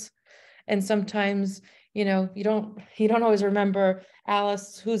personas, and sometimes, you know, you don't always remember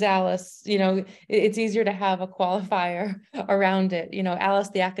Alice, who's Alice. You know, it's easier to have a qualifier around it. You know, Alice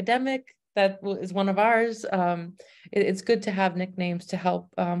the academic, that is one of ours. It's good to have nicknames to help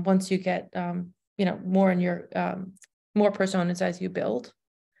once you get you know, more in your more personas as you build.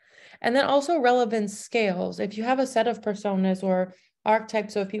 And then also relevance scales. If you have a set of personas or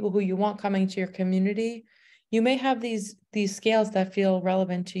archetypes of people who you want coming to your community, you may have these scales that feel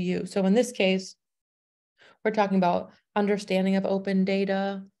relevant to you. So in this case, we're talking about understanding of open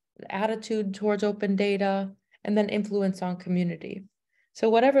data, attitude towards open data, and then influence on community. So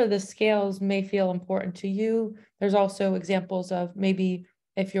whatever the scales may feel important to you, there's also examples of maybe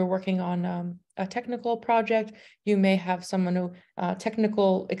if you're working on a technical project, you may have someone who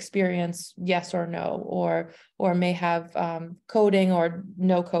technical experience, yes or no, or may have coding or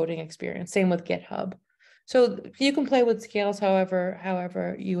no coding experience. Same with GitHub. So you can play with scales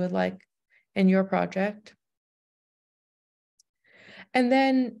however you would like in your project. And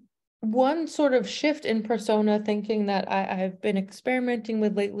then one sort of shift in persona thinking that I've been experimenting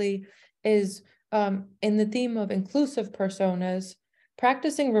with lately is in the theme of inclusive personas,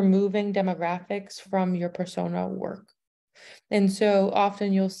 practicing removing demographics from your persona work. And so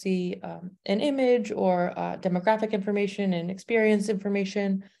often you'll see an image or demographic information and experience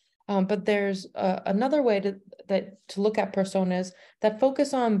information, but there's another way to look at personas that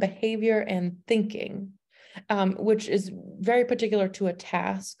focus on behavior and thinking, which is very particular to a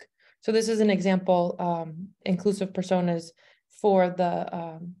task. So this is an example, inclusive personas for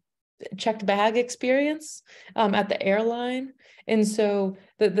the checked bag experience at the airline. And so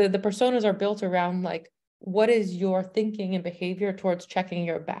the personas are built around like, what is your thinking and behavior towards checking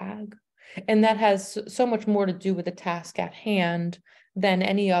your bag? And that has so much more to do with the task at hand than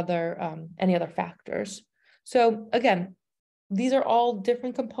any other factors. So again, these are all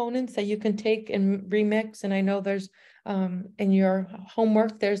different components that you can take and remix. And I know there's in your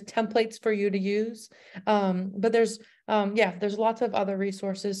homework, there's templates for you to use, but there's lots of other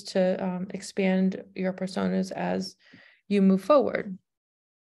resources to expand your personas as you move forward.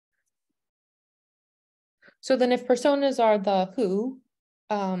 So then if personas are the who,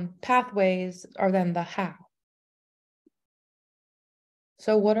 pathways are then the how.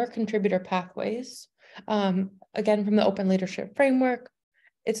 So what are contributor pathways? Again, from the Open Leadership Framework,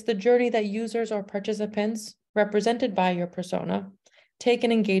 it's the journey that users or participants represented by your persona take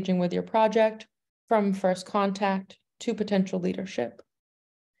in engaging with your project from first contact to potential leadership.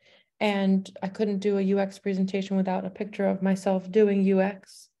 And I couldn't do a UX presentation without a picture of myself doing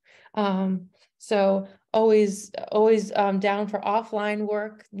UX. So always down for offline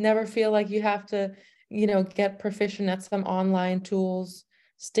work. Never feel like you have to, get proficient at some online tools.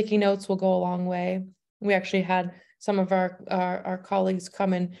 Sticky notes will go a long way. We actually had some of our colleagues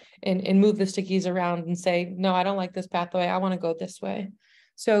come in and move the stickies around and say, no, I don't like this pathway. I want to go this way.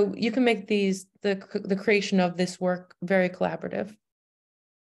 So you can make the creation of this work very collaborative.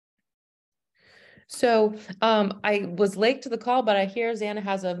 So I was late to the call, but I hear Zannah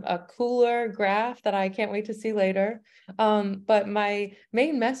has a cooler graph that I can't wait to see later. But my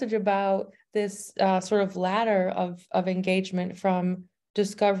main message about this sort of ladder of engagement from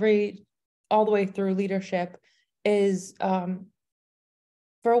discovery all the way through leadership is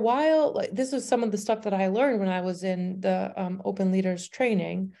for a while, like this was some of the stuff that I learned when I was in the Open Leaders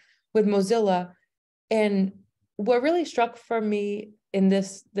training with Mozilla. And what really struck for me in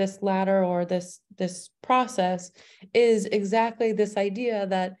this ladder or this process is exactly this idea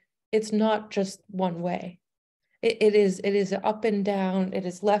that it's not just one way. It is up and down, it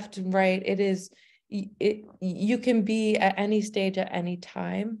is left and right, you can be at any stage at any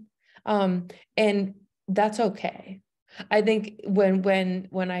time. And that's okay. I think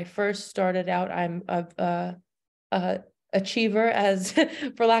when I first started out, I'm a achiever, as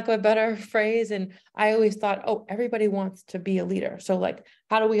for lack of a better phrase, and I always thought, oh, everybody wants to be a leader, so like,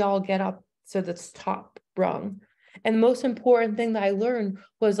 how do we all get up to this top rung? And the most important thing that I learned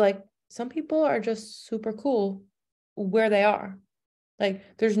was like, some people are just super cool where they are. Like,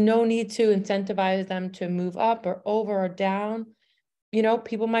 there's no need to incentivize them to move up or over or down. You know,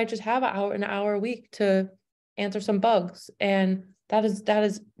 people might just have an hour a week to answer some bugs, and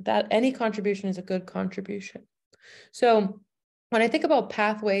that any contribution is a good contribution. So when I think about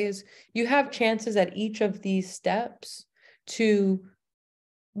pathways, you have chances at each of these steps to,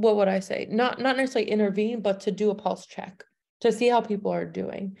 what would I say, not necessarily intervene, but to do a pulse check to see how people are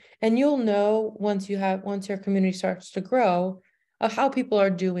doing. And you'll know once your community starts to grow, how people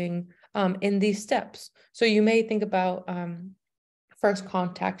are doing in these steps. So you may think about first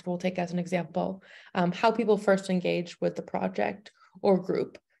contact, we'll take as an example, how people first engage with the project or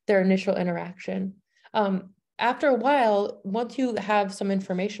group, their initial interaction. After a while, once you have some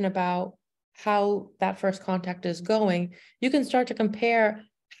information about how that first contact is going, you can start to compare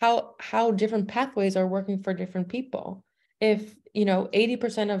how different pathways are working for different people. If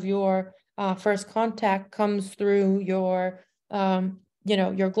 80% of your first contact comes through your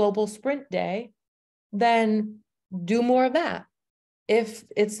your global sprint day, then do more of that. If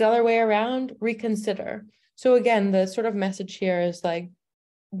it's the other way around, reconsider. So again, the sort of message here is like,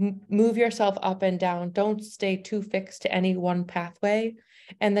 move yourself up and down. Don't stay too fixed to any one pathway,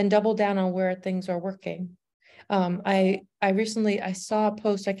 and then double down on where things are working. I recently saw a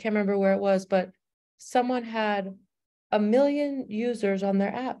post, I can't remember where it was, but someone had 1 million users on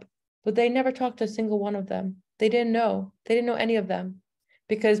their app, but they never talked to a single one of them. They didn't know any of them,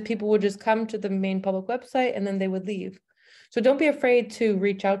 because people would just come to the main public website and then they would leave. So don't be afraid to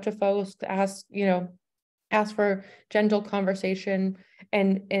reach out to folks, to ask for gentle conversation,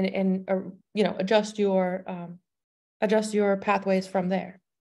 and adjust your pathways from there.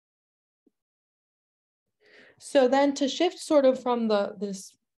 So then to shift sort of from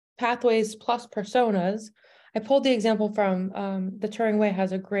this pathways plus personas, I pulled the example from the Turing Way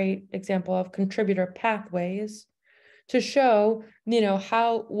has a great example of contributor pathways to show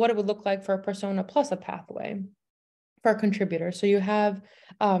what it would look like for a persona plus a pathway for a contributor. So you have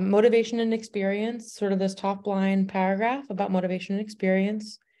motivation and experience, sort of this top line paragraph about motivation and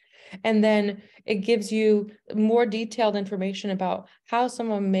experience. And then it gives you more detailed information about how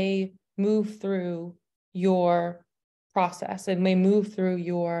someone may move through your process and may move through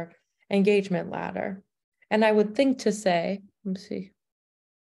your engagement ladder. And I would think to say, let me see.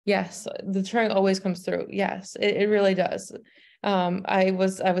 Yes, the Turing always comes through. Yes, it really does. I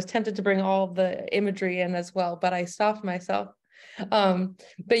was tempted to bring all the imagery in as well, but I stopped myself.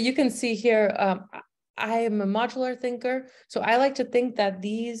 But you can see here, I am a modular thinker, so I like to think that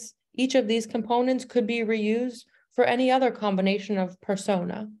each of these components could be reused for any other combination of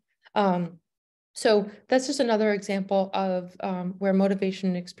persona. So that's just another example of where motivation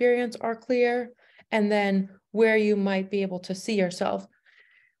and experience are clear, and then where you might be able to see yourself.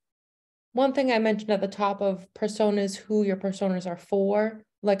 One thing I mentioned at the top of personas, who your personas are for,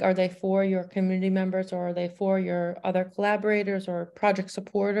 like, are they for your community members, or are they for your other collaborators or project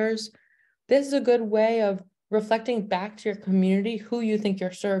supporters? This is a good way of reflecting back to your community who you think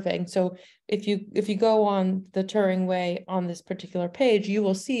you're serving. So if you go on the Turing Way on this particular page, you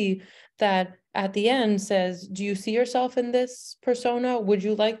will see that at the end says, do you see yourself in this persona? Would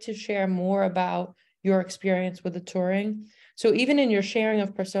you like to share more about your experience with the Turing? So even in your sharing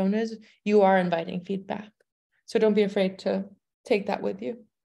of personas, you are inviting feedback. So don't be afraid to take that with you.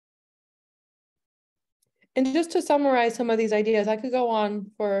 And just to summarize some of these ideas, I could go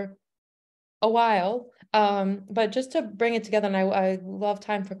on for a while, but just to bring it together, and I love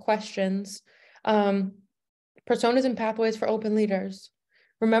time for questions. Personas and pathways for open leaders.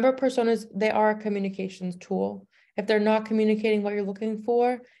 Remember, personas, they are a communications tool. If they're not communicating what you're looking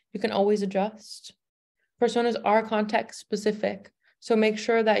for, you can always adjust. personas are context specific. So make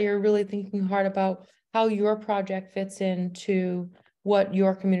sure that you're really thinking hard about how your project fits into what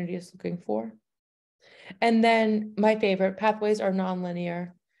your community is looking for. And then my favorite, pathways are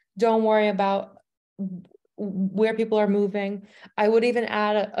nonlinear. Don't worry about where people are moving. I would even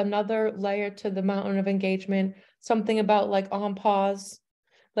add another layer to the mountain of engagement, something about like on pause.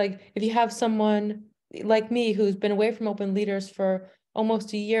 Like if you have someone like me who's been away from Open Leaders for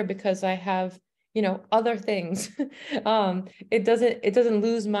almost a year because I have, you know, other things, it doesn't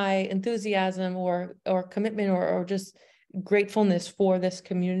lose my enthusiasm or commitment or just gratefulness for this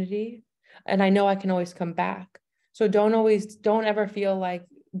community. And I know I can always come back. So don't ever feel like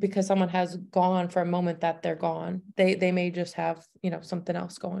because someone has gone for a moment that they're gone. They may just have, you know, something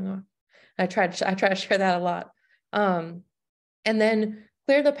else going on. I try to share that a lot. And then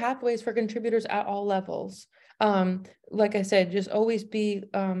clear the pathways for contributors at all levels. Like I said, just always be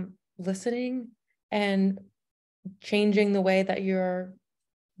listening and changing the way that you're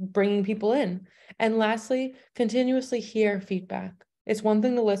bringing people in. And lastly, continuously hear feedback. It's one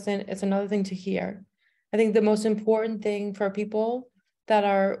thing to listen, it's another thing to hear. I think the most important thing for people that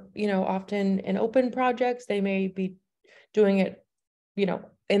are, you know, often in open projects, they may be doing it, you know,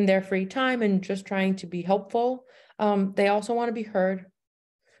 in their free time and just trying to be helpful. They also want to be heard.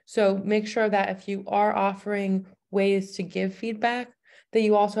 So make sure that if you are offering ways to give feedback, that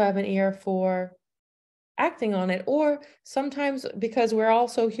you also have an ear for acting on it. Or sometimes, because we're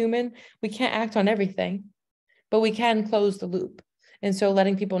also human, we can't act on everything, but we can close the loop. And so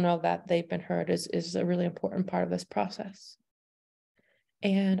letting people know that they've been heard is a really important part of this process.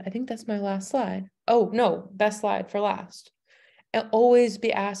 And I think that's my last slide. Oh, no, best slide for last. And always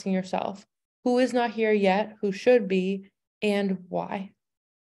be asking yourself, who is not here yet, who should be, and why?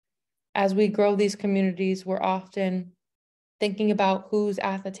 As we grow these communities, we're often thinking about who's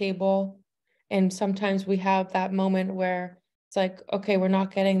at the table. And sometimes we have that moment where it's like, okay, we're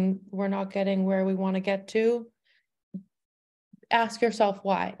not getting where we want to get to. Ask yourself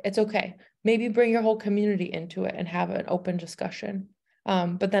why. It's okay. Maybe bring your whole community into it and have an open discussion.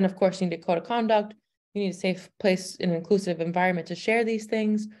 But then of course you need a code of conduct. You need a safe place, an inclusive environment to share these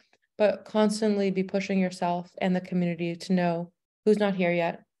things, but constantly be pushing yourself and the community to know who's not here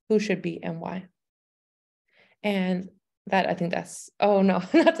yet, who should be, and why. And that, I think that's, oh no,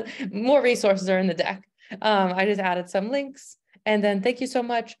 more resources are in the deck. I just added some links. And then thank you so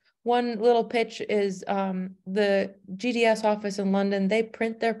much. One little pitch is the GDS office in London, they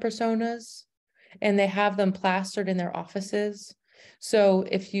print their personas and they have them plastered in their offices. So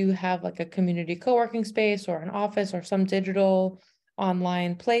if you have like a community co-working space or an office or some digital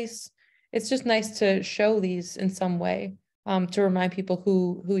online place, it's just nice to show these in some way to remind people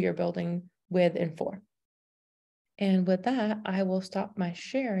who you're building with and for. And with that, I will stop my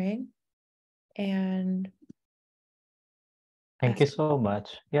sharing and Thank you so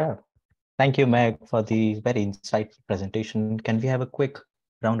much. Yeah. Thank you, Meg, for the very insightful presentation. Can we have a quick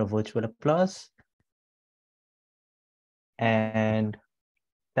round of virtual applause? And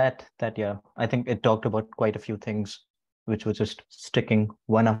that, yeah, I think it talked about quite a few things, which were just sticking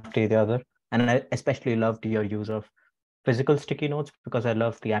one after the other. And I especially loved your use of physical sticky notes because I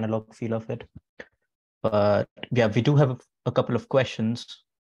love the analog feel of it. But yeah, we do have a couple of questions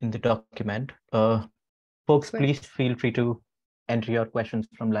in the document. Folks, please feel free to enter your questions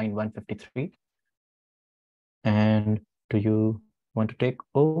from line 153. And do you want to take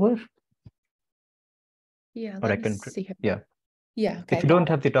over? Yeah, or I can see here. Yeah. Yeah, okay. If you don't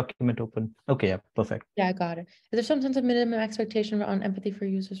have the document open. Okay, yeah, perfect. Yeah, I got it. Is there some sense of minimum expectation on empathy for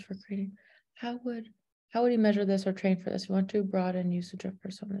users for creating? How would you measure this or train for this? We want to broaden usage of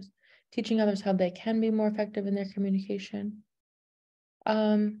personas, teaching others how they can be more effective in their communication.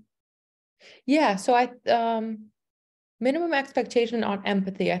 Yeah, so minimum expectation on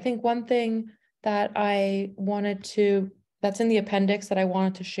empathy. I think one thing that that's in the appendix that I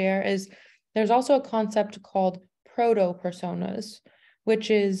wanted to share is there's also a concept called proto-personas,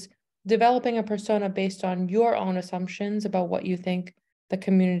 which is developing a persona based on your own assumptions about what you think the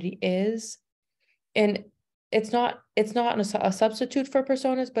community is. And it's not a substitute for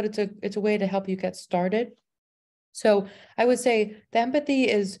personas, but it's a way to help you get started. So I would say the empathy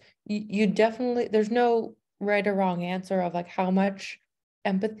is you definitely, there's no right or wrong answer of like how much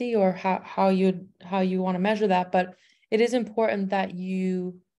empathy or how you want to measure that, but it is important that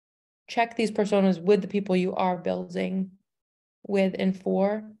you check these personas with the people you are building with and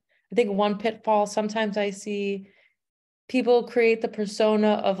for. I think one pitfall, sometimes I see people create the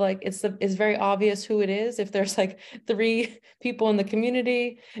persona of like, it's very obvious who it is. If there's like 3 people in the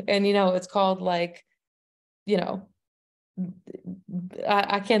community and, it's called like,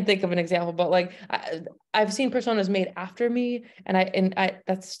 I can't think of an example, but like I've seen personas made after me, and I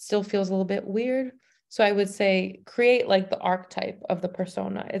that still feels a little bit weird. So I would say create like the archetype of the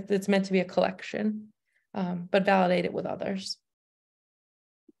persona. It's meant to be a collection, but validate it with others.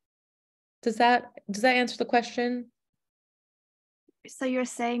 Does that answer the question? So you're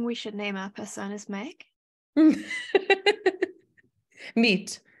saying we should name our personas Meag?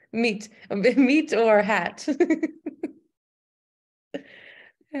 Meat or hat.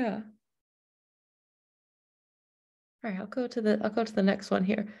 Yeah. All right, I'll go to the next one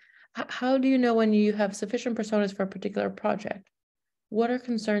here. How do you know when you have sufficient personas for a particular project? What are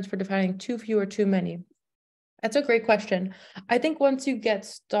concerns for defining too few or too many? That's a great question. I think once you get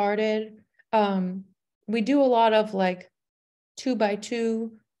started, we do a lot of like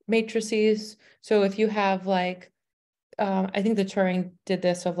 2x2 matrices. So if you have like, I think the Turing did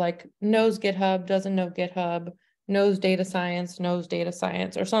this of like knows GitHub, doesn't know GitHub, knows data science,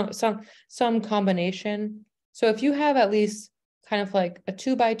 or some combination. So if you have at least kind of like a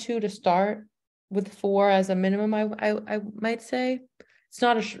 2x2 to start with 4 as a minimum, I might say it's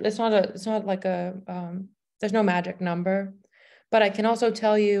not like a there's no magic number, but I can also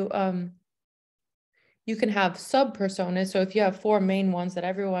tell you you can have sub personas. So if you have 4 main ones that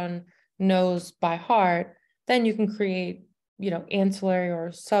everyone knows by heart, then you can create, ancillary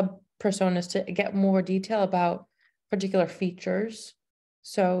or sub personas to get more detail about particular features.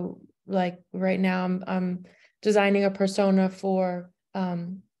 So like right now I'm designing a persona for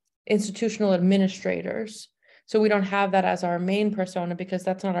institutional administrators. So we don't have that as our main persona because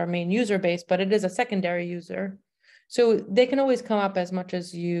that's not our main user base, but it is a secondary user. So they can always come up as much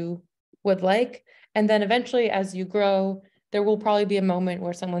as you would like. And then eventually as you grow, there will probably be a moment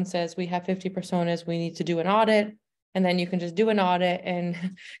where someone says, we have 50 personas, we need to do an audit. And then you can just do an audit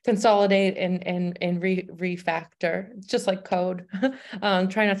and consolidate and refactor. It's just like code.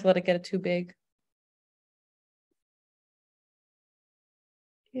 Try not to let it get too big.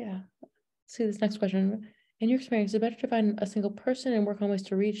 Yeah. Let's see this next question. In your experience, is it better to find a single person and work on ways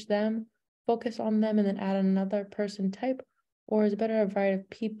to reach them, focus on them, and then add another person type? Or is it better to have a variety of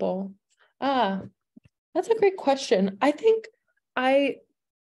people? That's a great question. I think I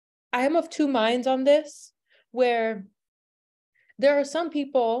am of two minds on this, where there are some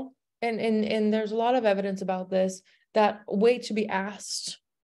people, and there's a lot of evidence about this, that wait to be asked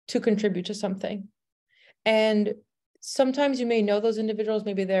to contribute to something. And sometimes you may know those individuals,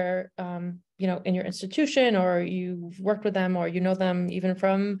 maybe they're, in your institution, or you've worked with them, or you know them even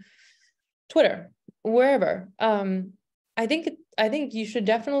from Twitter, wherever. I think you should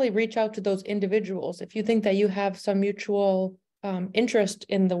definitely reach out to those individuals. If you think that you have some mutual interest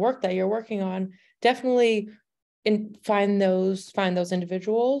in the work that you're working on, definitely find those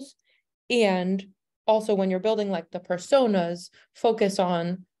individuals. And also when you're building like the personas, focus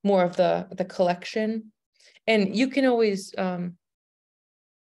on more of the collection. And you can always, I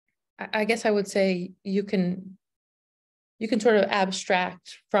guess I would say you can sort of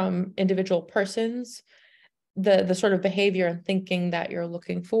abstract from individual persons the sort of behavior and thinking that you're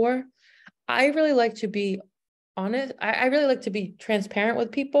looking for. I really like to be honest. I really like to be transparent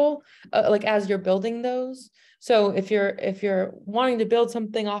with people, like as you're building those. So if you're wanting to build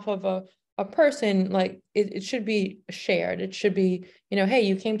something off of a person, like it should be shared. It should be, hey,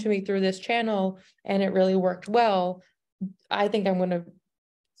 you came to me through this channel and it really worked well. I think I'm going to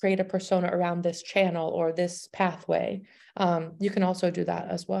create a persona around this channel or this pathway. You can also do that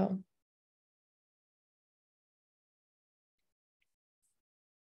as well.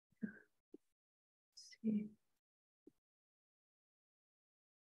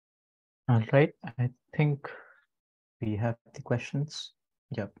 All right, I think we have the questions.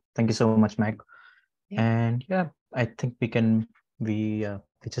 Yeah, thank you so much, Meag. Yeah. And yeah, I think we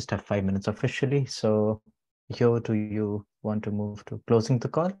just have 5 minutes officially. So Yo, do you want to move to closing the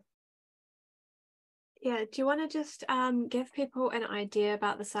call? Yeah, do you want to just give people an idea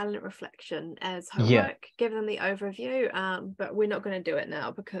about the silent reflection as homework? Yeah. Give them the overview, but we're not going to do it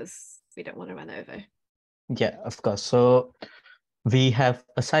now because we don't want to run over. Yeah, of course. So we have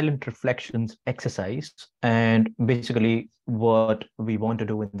a silent reflections exercise, and basically what we want to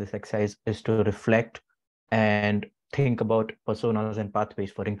do in this exercise is to reflect and think about personas and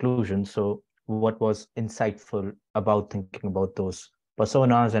pathways for inclusion. So what was insightful about thinking about those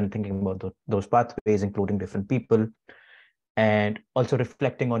personas and thinking about those pathways, including different people, and also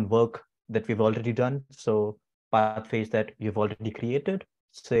reflecting on work that we've already done. So pathways that you've already created,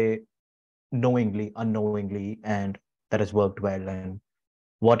 say knowingly, unknowingly, and that has worked well, and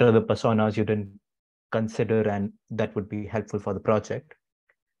what are the personas you didn't consider and that would be helpful for the project.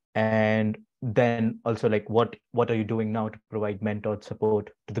 And then also like what are you doing now to provide mentored support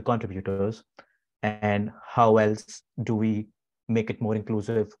to the contributors, and how else do we make it more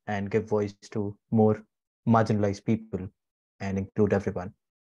inclusive and give voice to more marginalized people and include everyone.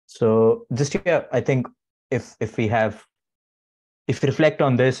 So just, yeah, I think if we reflect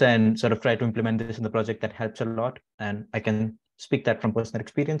on this and sort of try to implement this in the project, that helps a lot. And I can speak that from personal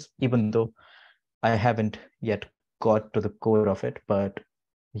experience, even though I haven't yet got to the core of it. But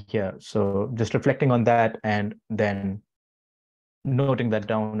yeah, so just reflecting on that and then noting that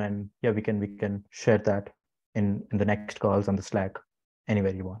down, and yeah, we can share that in the next calls on the Slack,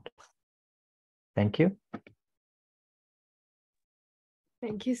 anywhere you want. Thank you.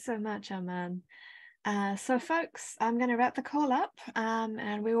 Thank you so much, Aman. So folks, I'm going to wrap the call up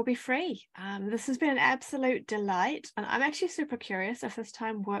and we will be free. This has been an absolute delight, and I'm actually super curious if this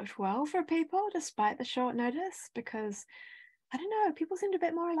time worked well for people despite the short notice, because I don't know, people seemed a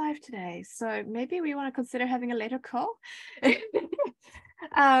bit more alive today, so maybe we want to consider having a later call.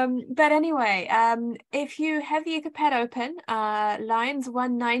 But anyway, if you have the Etherpad open, lines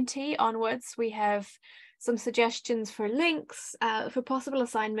 190 onwards, we have some suggestions for links, for possible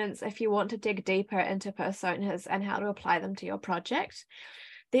assignments if you want to dig deeper into personas and how to apply them to your project.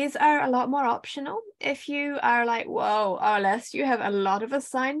 These are a lot more optional. If you are like, whoa, OLS, you have a lot of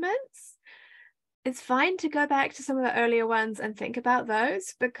assignments, it's fine to go back to some of the earlier ones and think about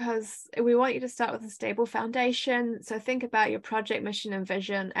those, because we want you to start with a stable foundation. So think about your project mission and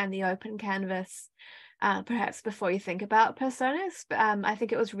vision and the open canvas, perhaps before you think about personas. But I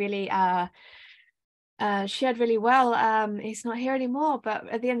think it was really shared really well. He's not here anymore, but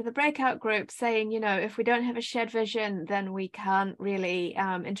at the end of the breakout group saying, you know, if we don't have a shared vision, then we can't really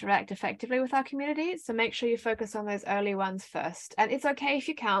interact effectively with our community. So make sure you focus on those early ones first. And it's okay if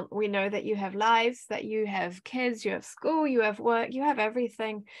you can't. We know that you have lives, that you have kids, you have school, you have work, you have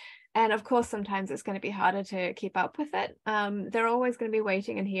everything. And of course, sometimes it's going to be harder to keep up with it. They're always going to be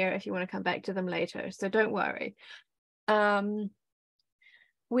waiting in here if you want to come back to them later. So don't worry.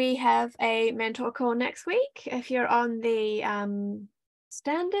 We have a mentor call next week. If you're on the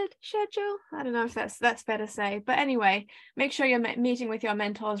standard schedule, I don't know if that's fair to say, but anyway, make sure you're meeting with your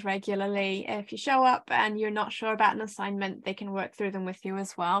mentors regularly. If you show up and you're not sure about an assignment, they can work through them with you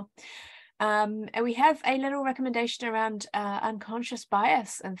as well. And we have a little recommendation around unconscious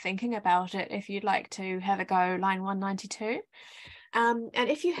bias and thinking about it if you'd like to have a go, line 192. And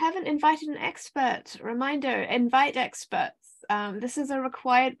if you haven't invited an expert, reminder, invite experts. This is a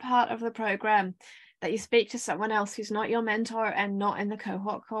required part of the program, that you speak to someone else who's not your mentor and not in the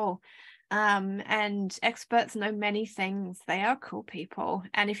cohort call. And experts know many things. They are cool people.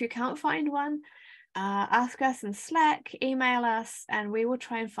 And if you can't find one, ask us in Slack, email us, and we will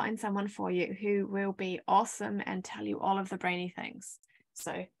try and find someone for you who will be awesome and tell you all of the brainy things.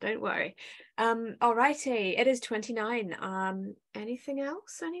 So don't worry. Alrighty, it is 29. Anything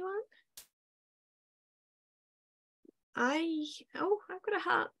else, anyone? I've got a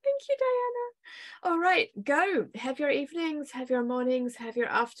heart. Thank you, Diana. All right, go. Have your evenings, have your mornings, have your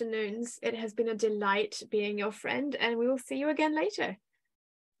afternoons. It has been a delight being your friend, and we will see you again later.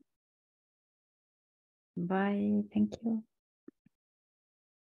 Bye. Thank you.